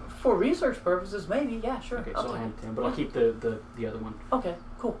for anything? For research purposes, maybe. Yeah, sure. Okay, I'll so I'll take hand it. it to him, but I'll keep the other one. Okay,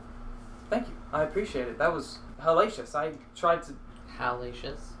 cool. Thank you. I appreciate it. That was hellacious. I tried to...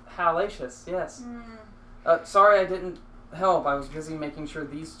 Hellacious. Hellacious, yes. Sorry I didn't help. I was busy making sure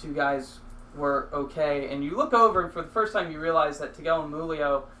these two guys were okay. And you look over, and for the first time you realize that Tigel and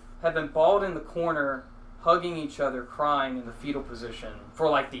Mulio have been balled in the corner, hugging each other, crying in the fetal position for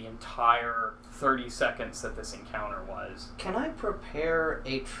like the entire 30 seconds that this encounter was. Can I prepare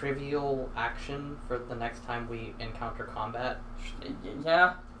a trivial action for the next time we encounter combat?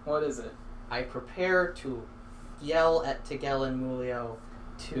 Yeah? What is it? I prepare to yell at Tigel and Mulio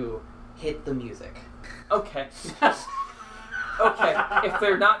to hit the music. Okay. Okay, if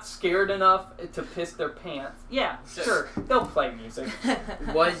they're not scared enough to piss their pants, yeah, sure, they'll play music.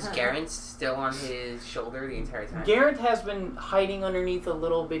 Was Garant still on his shoulder the entire time? Garant has been hiding underneath a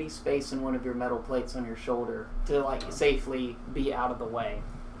little bitty space in one of your metal plates on your shoulder to, safely be out of the way.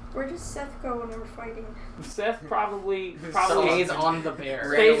 Where does Seth go when we're fighting? Seth probably Stays on the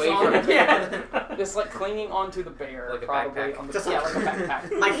bear. stays away on from the it. bear. Just clinging onto the bear, Like a probably backpack. on the Just like a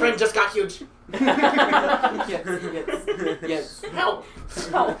backpack. My friend just got huge. yes. Help!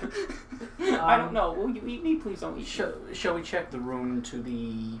 Help! I don't know. Will you eat me? Please don't eat me. Shall we check the room to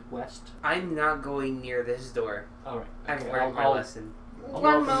the west? I'm not going near this door. All right. I've Okay, learned my I'll- lesson.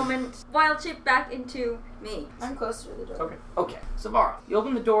 One moment. Wild chip back into me. I'm closer to the door. Okay, Savara, you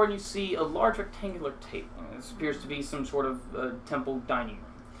open the door and you see a large rectangular table. This appears to be some sort of temple dining room.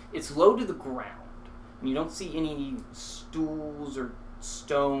 It's low to the ground, and you don't see any stools or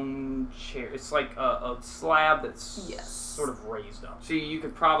stone chairs. It's like a slab that's sort of raised up. So you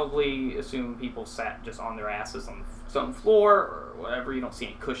could probably assume people sat just on their asses on the stone floor or whatever. You don't see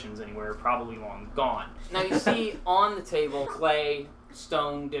any cushions anywhere, probably long gone. Now you see on the table clay,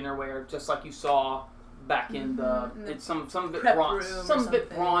 stone dinnerware, just like you saw back in the it's some of it prep bronze, room or some of it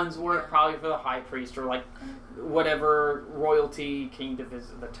something. bronze work, probably for the high priest or whatever royalty came to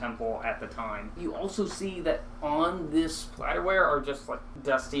visit the temple at the time. You also see that on this platterware are just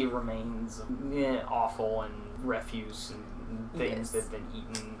dusty remains of offal and refuse and things that have been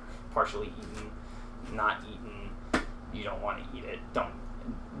eaten, partially eaten, not eaten. You don't want to eat it.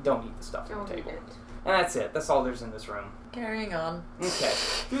 Don't eat the stuff on the table. And that's it. That's all there's in this room. Carrying on. Okay.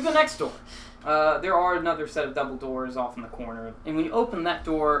 Through the next door. There are another set of double doors off in the corner. And when you open that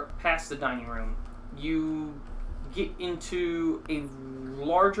door past the dining room, you get into a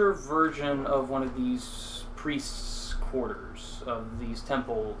larger version of one of these priests' quarters, of these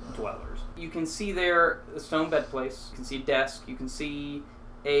temple dwellers. You can see there a stone bed place. You can see a desk. You can see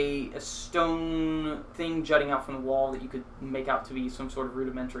a stone thing jutting out from the wall that you could make out to be some sort of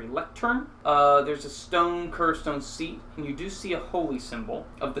rudimentary lectern. There's a curved stone seat, and you do see a holy symbol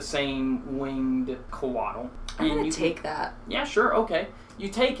of the same winged coatl. I'm And gonna you take that. Yeah, sure, okay. You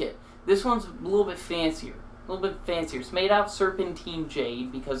take it. This one's a little bit fancier. It's made out of serpentine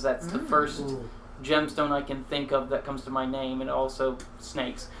jade because that's the first gemstone I can think of that comes to my name, and also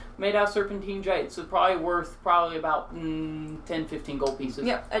snakes. Made out of serpentine jade, so probably worth about 10, 15 gold pieces.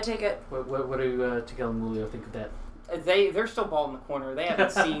 Yep, I take it. What do Tegal and Julio think of that? They're still balled in the corner. They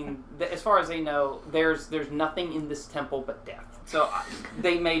haven't seen, as far as they know, there's nothing in this temple but death. So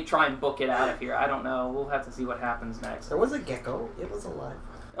they may try and book it out of here. I don't know. We'll have to see what happens next. There was a gecko. It was alive.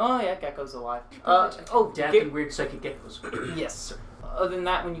 Oh yeah, Gecko's alive. Death and weird psychic geckos. Yes, sir. Other than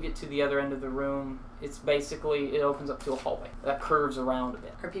that, when you get to the other end of the room, it's basically, it opens up to a hallway that curves around a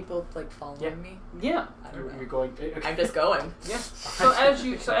bit. Are people following me? Yeah. I don't know. You're going. I'm just going. Yeah. So as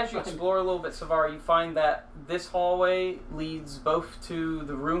you explore a little bit, Savara, you find that this hallway leads both to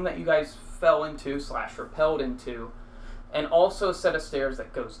the room that you guys fell into / repelled into, and also a set of stairs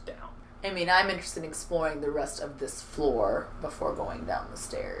that goes down. I mean, I'm interested in exploring the rest of this floor before going down the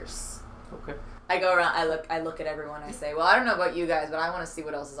stairs. Okay. I go around. I look at everyone. I say, "Well, I don't know about you guys, but I want to see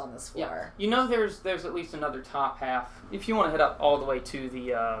what else is on this floor." You know, there's at least another top half. If you want to head up all the way to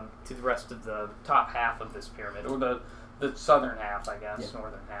the rest of the top half of this pyramid, or the southern half, I guess,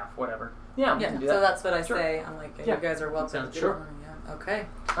 northern half, whatever. Yeah, we Yeah. can do So that. that's what I Sure. say. I'm like, Yeah. you guys are welcome. Sounds to sure. do it. Yeah. Okay.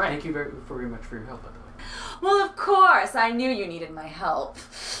 All right. Thank you very much for your help, by the way. Well, of course. I knew you needed my help.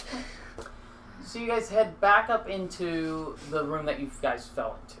 So you guys head back up into the room that you guys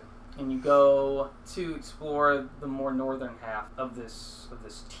fell into, and you go to explore the more northern half of this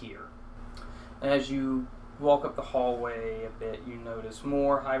tier. And as you walk up the hallway a bit, you notice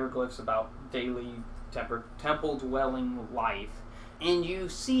more hieroglyphs about daily temple dwelling life, and you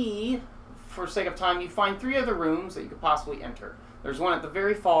see, for sake of time, you find 3 other rooms that you could possibly enter. There's one at the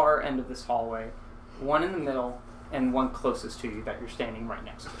very far end of this hallway, one in the middle, and one closest to you that you're standing right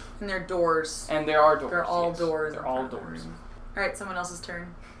next to. And they're doors. And there are doors. They're all yes. doors. They're in all front of the doors. room. All right, someone else's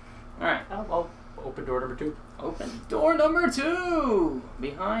turn. All right. I'll open door number 2. Open door number 2.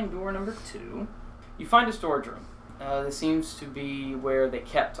 Behind door number 2, you find a storage room. This seems to be where they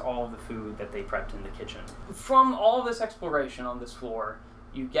kept all of the food that they prepped in the kitchen. From all this exploration on this floor,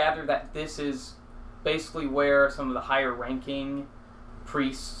 you gather that this is basically where some of the higher ranking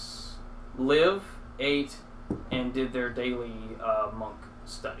priests live, ate, and did their daily monk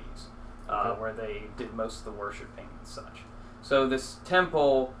studies, where they did most of the worshipping and such. So this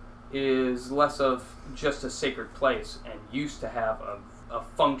temple is less of just a sacred place and used to have a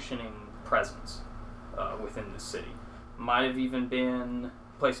functioning presence within the city. Might have even been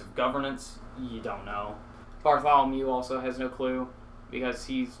place of governance, you don't know. Bartholomew also has no clue because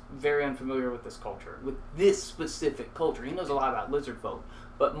he's very unfamiliar with this culture, with this specific culture. He knows a lot about lizard folk,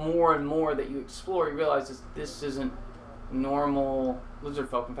 but more and more that you explore, you realize this isn't normal lizard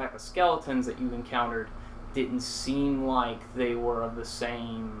folk. In fact, the skeletons that you encountered didn't seem like they were of the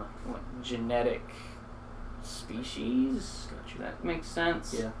same genetic species. Gotcha. That makes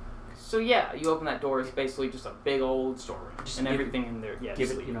sense. Yeah. So yeah, you open that door. It's basically just a big old storeroom, and everything in there. Yeah, Give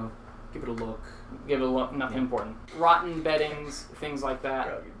just it, give it a look. give it a look. Nothing important. Rotten beddings, things like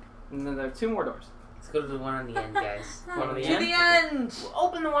that. And then there are 2 more doors. Let's go to the one on the end, guys. One on the To end. the end! We'll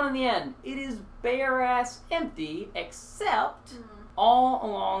open the one on the end. It is bare ass empty, except all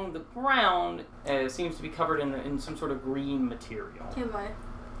along the ground it seems to be covered in some sort of green material. Can I?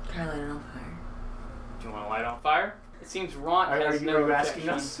 Can I light it on fire? Do you want to light on fire? It seems Ront Are has you no asking objection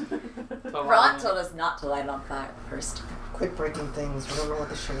us? to Ron lighting told us not to light it on fire first. Quit breaking things. We don't know what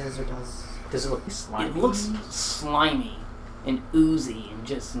the shit is or does. Does it look slimy? It looks slimy and oozy and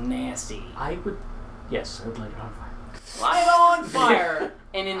just nasty. I would light it on fire. Light on fire,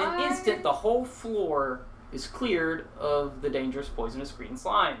 and in an instant, the whole floor is cleared of the dangerous poisonous green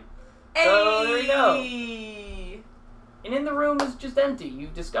slime. So there you go. And in the room is just empty.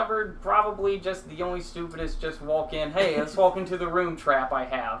 You've discovered probably just the only stupidest just walk in. Hey, let's walk into the room trap I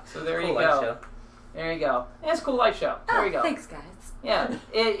have. So there you Cool go. light show. There you go. Yeah, it's a cool light show. There you go. Thanks, guys. Yeah,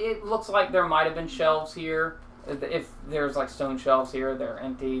 it looks like there might have been shelves here. If there's like stone shelves here, they're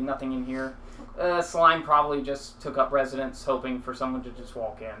empty. Nothing in here. Slime probably just took up residence, hoping for someone to just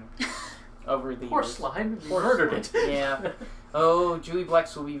walk in. Over the Poor years. slime. Murdered it. Yeah. Oh, Dewey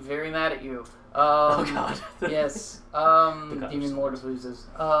Blex will be very mad at you. Oh God. Yes. The Demon Lord of Loses.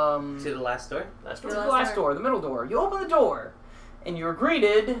 To the last door? Last To door. the last door, the middle door. You open the door, and you're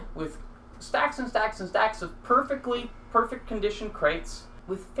greeted with stacks and stacks and stacks of perfect condition crates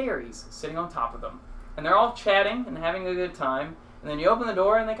with fairies sitting on top of them. And they're all chatting and having a good time. And then you open the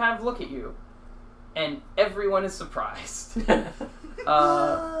door, and they kind of look at you. And everyone is surprised.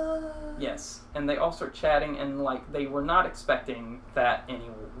 Yes. And they all start chatting, and like they were not expecting that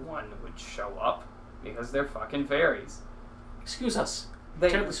anyone would show up because they're fucking fairies. Excuse us. They,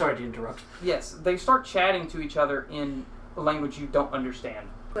 Terribly sorry to interrupt. yes, they start chatting to each other in a language you don't understand.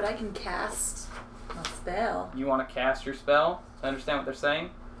 But I can cast a spell. You want to cast your spell to understand what they're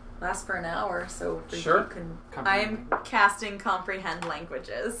saying? Lasts for an hour, so Sure. you can. I'm casting comprehend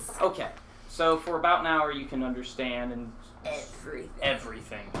languages. Okay. So for about an hour, you can understand and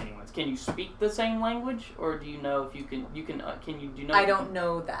Everything. Anyways, can you speak the same language, or do you know if you can? Can you do you know? I don't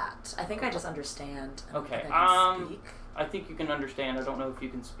know that. I think I just understand. I don't Okay, think I can speak. I think you can understand. I don't know if you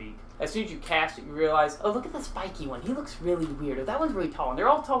can speak. As soon as you cast it, you realize, oh, look at the spiky one. He looks really weird. Or that one's really tall. And they're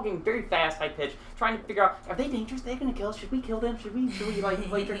all talking very fast, high pitched, trying to figure out, are they dangerous? Are they going to kill us? Should we kill them? Should we like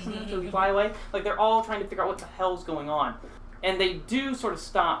play tricks on them? Should we fly away? Like they're all trying to figure out what the hell's going on. And they do sort of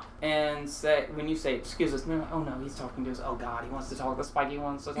stop and say, when you say, excuse us, no, oh no, he's talking to us. Oh God, he wants to talk. The spiky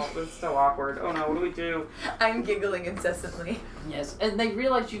wants to talk. This is so awkward. Oh no, what do we do? I'm giggling incessantly. Yes, and they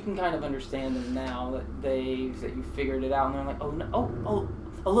realize you can kind of understand them now that you figured it out, and they're like, oh no,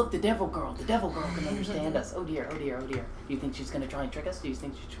 oh look, the devil girl can understand us. Oh dear. Do you think she's gonna try and trick us? Do you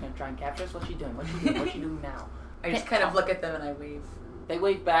think she's gonna try and capture us? What's she doing? What's she doing now? I just kind of look at them and I wave. They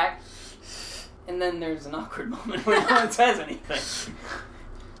wave back, and then there's an awkward moment where no one says anything.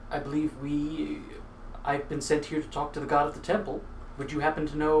 I believe I've been sent here to talk to the god of the temple. Would you happen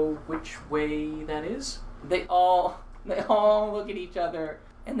to know which way that is? They all look at each other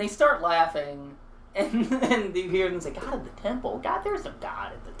and they start laughing, and you hear them say, "God of the temple, God, there's a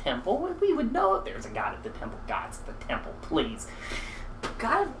god at the temple. We would know if there's a god at the temple. God's the temple, please."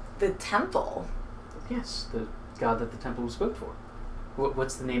 God of the temple? Yes, the god that the temple was built for.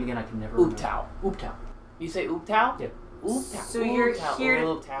 What's the name again? I can never remember. Uptao. Uptao. You say Uptao? Yeah. Uptao. So you're here to-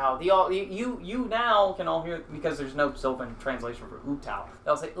 Uptao. You now can all hear, because there's no Sylvan translation for Uptao.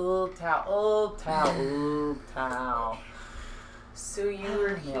 They'll say Uptao, Uptao, Uptao. So you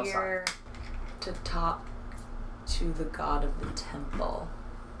were Nail here to talk to the god of the temple.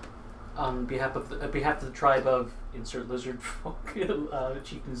 On behalf of the tribe of insert lizard folk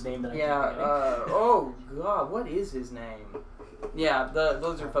chieftain's name that I Yeah, keep forgetting. oh god, what is his name? Yeah, the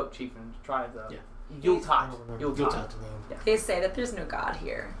lizard folk chieftain tribe, though. Yeah. Yuletide. Yuletide. They say that there's no god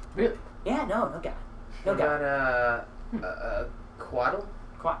here. Really? Yeah, no god. No What god. about, Quaddle?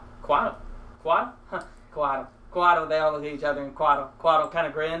 Quaddle. Huh. Quaddle. They all look at each other and Quaddle kind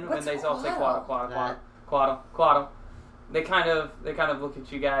of grin when they all say Quaddle. They kind of look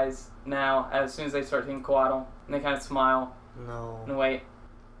at you guys now as soon as they start saying Quaddle, and they kind of smile No. and wait.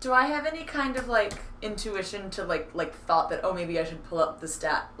 Do I have any kind of like intuition to like thought that maybe I should pull up the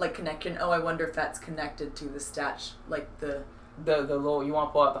stat like connection? I wonder if that's connected to the stat like the little, you want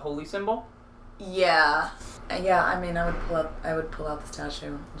to pull out the holy symbol? Yeah. I mean, I would pull out the statue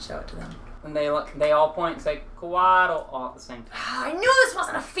and show it to them. And they all point and say Coatl all at the same time. I knew this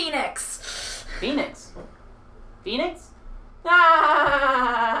wasn't a phoenix. Phoenix?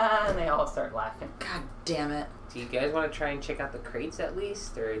 Ah! And they all start laughing. God damn it. Do you guys want to try and check out the crates at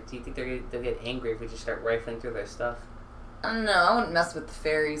least? Or do you think they'll get angry if we just start rifling through their stuff? I don't know. I wouldn't mess with the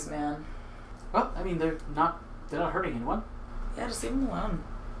fairies, man. Well, I mean, they're not hurting anyone. Yeah, just leave them alone.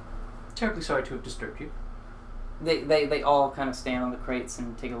 Terribly sorry to have disturbed you. They all kind of stand on the crates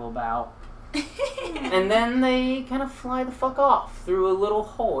and take a little bow. And then they kind of fly the fuck off through a little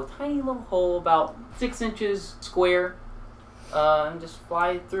hole, a tiny little hole about 6 inches square, and just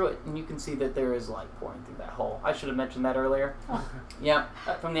fly through it. And you can see that there is light pouring through that hole. I should have mentioned that earlier. Oh. Yeah,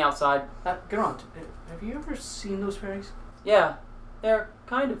 from the outside. Garant, have you ever seen those fairies? Yeah, they're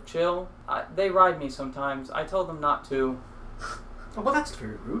kind of chill. They ride me sometimes. I told them not to. Oh, well, that's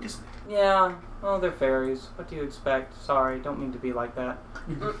very rude, isn't it? Yeah, well, they're fairies. What do you expect? Sorry, don't mean to be like that.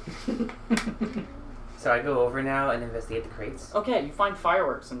 So I go over now and investigate the crates. Okay, you find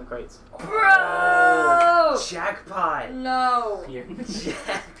fireworks in the crates. Bro! Jackpot! No. Pierre.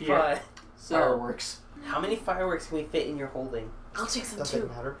 Jackpot! So, Fireworks. How many fireworks can we fit in your holding? I'll take some Doesn't too.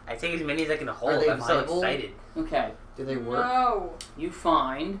 matter. I take as many as I can hold. Are they I'm so viable? excited. okay, Do they work? No. you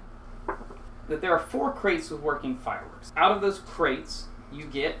find that there are 4 crates with working fireworks. Out of those crates, you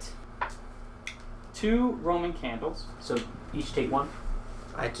get 2 Roman candles, So each take one.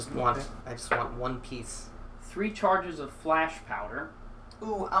 I just want one piece. 3 charges of flash powder,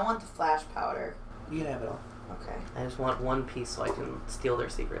 Ooh, I want the flash powder. You can have it all. Okay. I just want one piece so I can steal their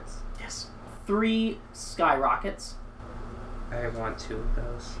secrets. Yes. 3 skyrockets, I want 2 of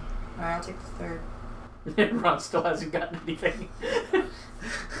those. Alright, I'll take the third. Ron still hasn't gotten anything. I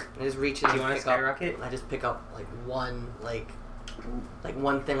just reach Do and you want a pick up. skyrocket? I just pick up like one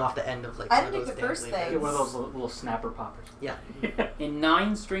one thing off the end of like. I one of didn't those take the first dangly thing. Get one of those little snapper poppers. Yeah. and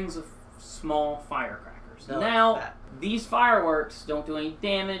 9 strings of small firecrackers. No, Now, that. these fireworks don't do any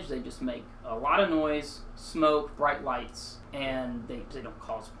damage. They just make a lot of noise, smoke, bright lights, and they don't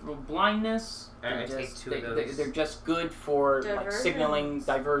cause blindness. Alright, They're I take just- 2 of those. They're just good for like Diversions. signaling,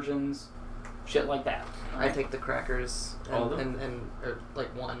 diversions, shit like that. I take the crackers All of and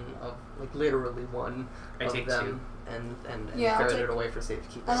like one of like literally one I of take them and Yeah, I'll ferret take- it away for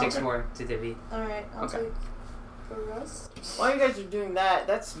safekeeping. I'll 6 take- more to divvy. Alright, I'll Okay. take the rest. While you guys are doing that,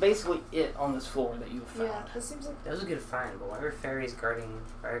 that's basically it on this floor that you've found. Yeah, this seems like That was a good find, but why were fairies guarding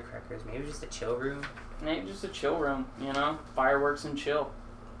firecrackers? Maybe just a chill room? Maybe just a chill room, you know? Fireworks and chill.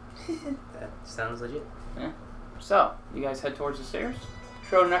 That sounds legit. So, you guys head towards the stairs.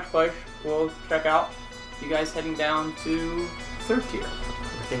 Show the next place we'll check out. You guys heading down to 3rd tier.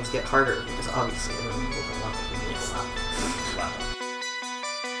 things get harder because obviously